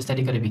thing. It's just that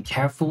you got to be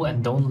careful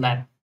and don't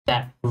let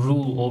that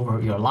rule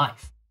over your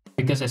life.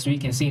 Because as we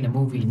can see in the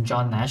movie, in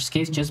John Nash's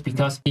case, just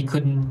because he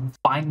couldn't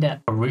find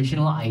that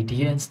original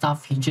idea and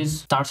stuff, he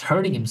just starts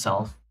hurting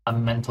himself. A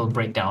mental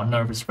breakdown,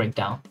 nervous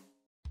breakdown.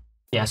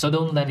 Yeah, so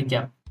don't let it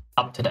get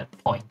up to that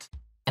point.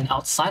 And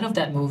outside of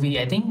that movie,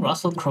 I think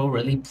Russell Crowe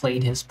really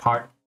played his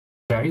part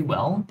very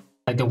well.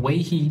 Like the way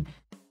he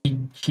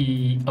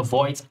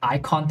avoids eye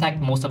contact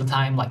most of the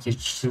time. Like you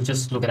should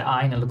just look at the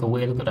eye and look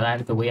away, look at the eye,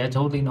 look away. I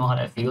totally know how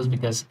that feels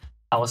because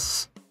I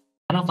was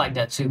kind of like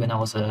that too when I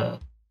was a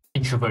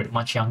introvert,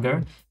 much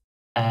younger.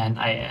 And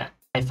I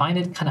find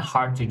it kind of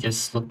hard to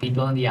just look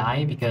people in the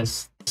eye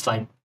because it's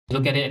like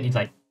look at it and you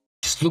like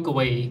just look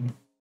away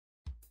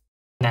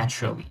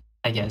naturally.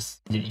 I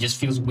guess it just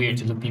feels weird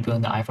to look people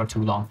in the eye for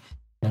too long,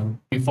 you know,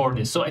 before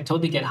this. So I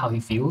totally get how he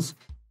feels.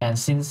 And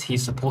since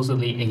he's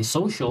supposedly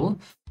asocial,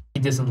 he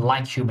doesn't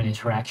like human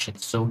interaction.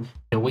 So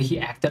the way he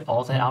acted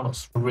all that out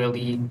was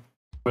really,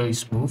 really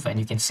smooth. And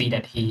you can see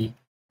that he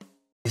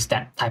is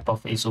that type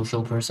of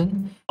asocial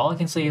person. All I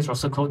can say is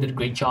Russell Crowe did a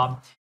great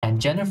job.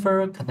 And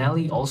Jennifer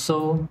Connelly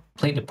also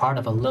played the part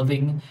of a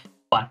loving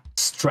but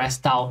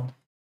stressed out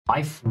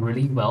wife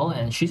really well.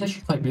 And she's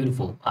actually quite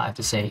beautiful, I have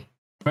to say.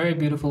 Very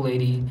beautiful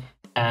lady.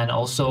 And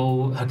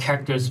also her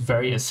character is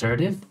very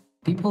assertive.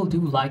 People do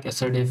like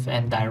assertive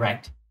and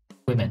direct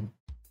women.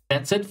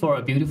 That's it for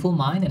A Beautiful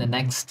Mind. And the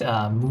next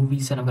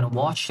movies that I'm going to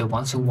watch, the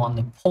ones who won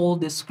the poll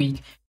this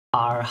week,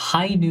 are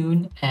High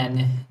Noon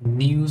and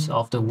News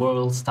of the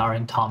World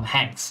starring Tom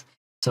Hanks.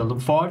 So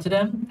look forward to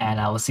them, and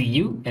I will see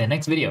you in the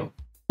next video.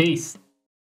 Peace!